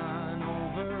lights on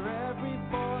over every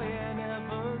boy and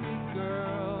every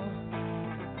girl.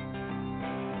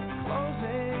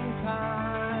 Closing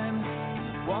time.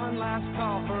 One last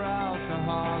call for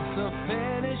alcohol, so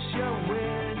finish your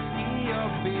whiskey or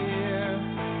beer.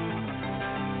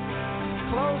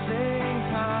 closing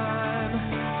time.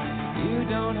 You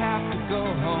don't have to go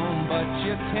home, but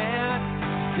you can't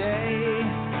stay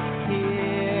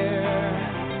here.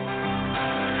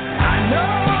 I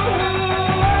know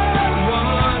who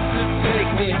wants to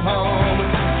take me home.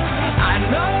 I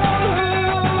know who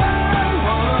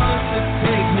wants to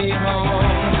take me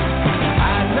home.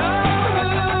 I know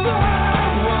who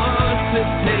wants to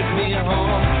take me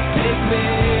home. Take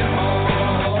me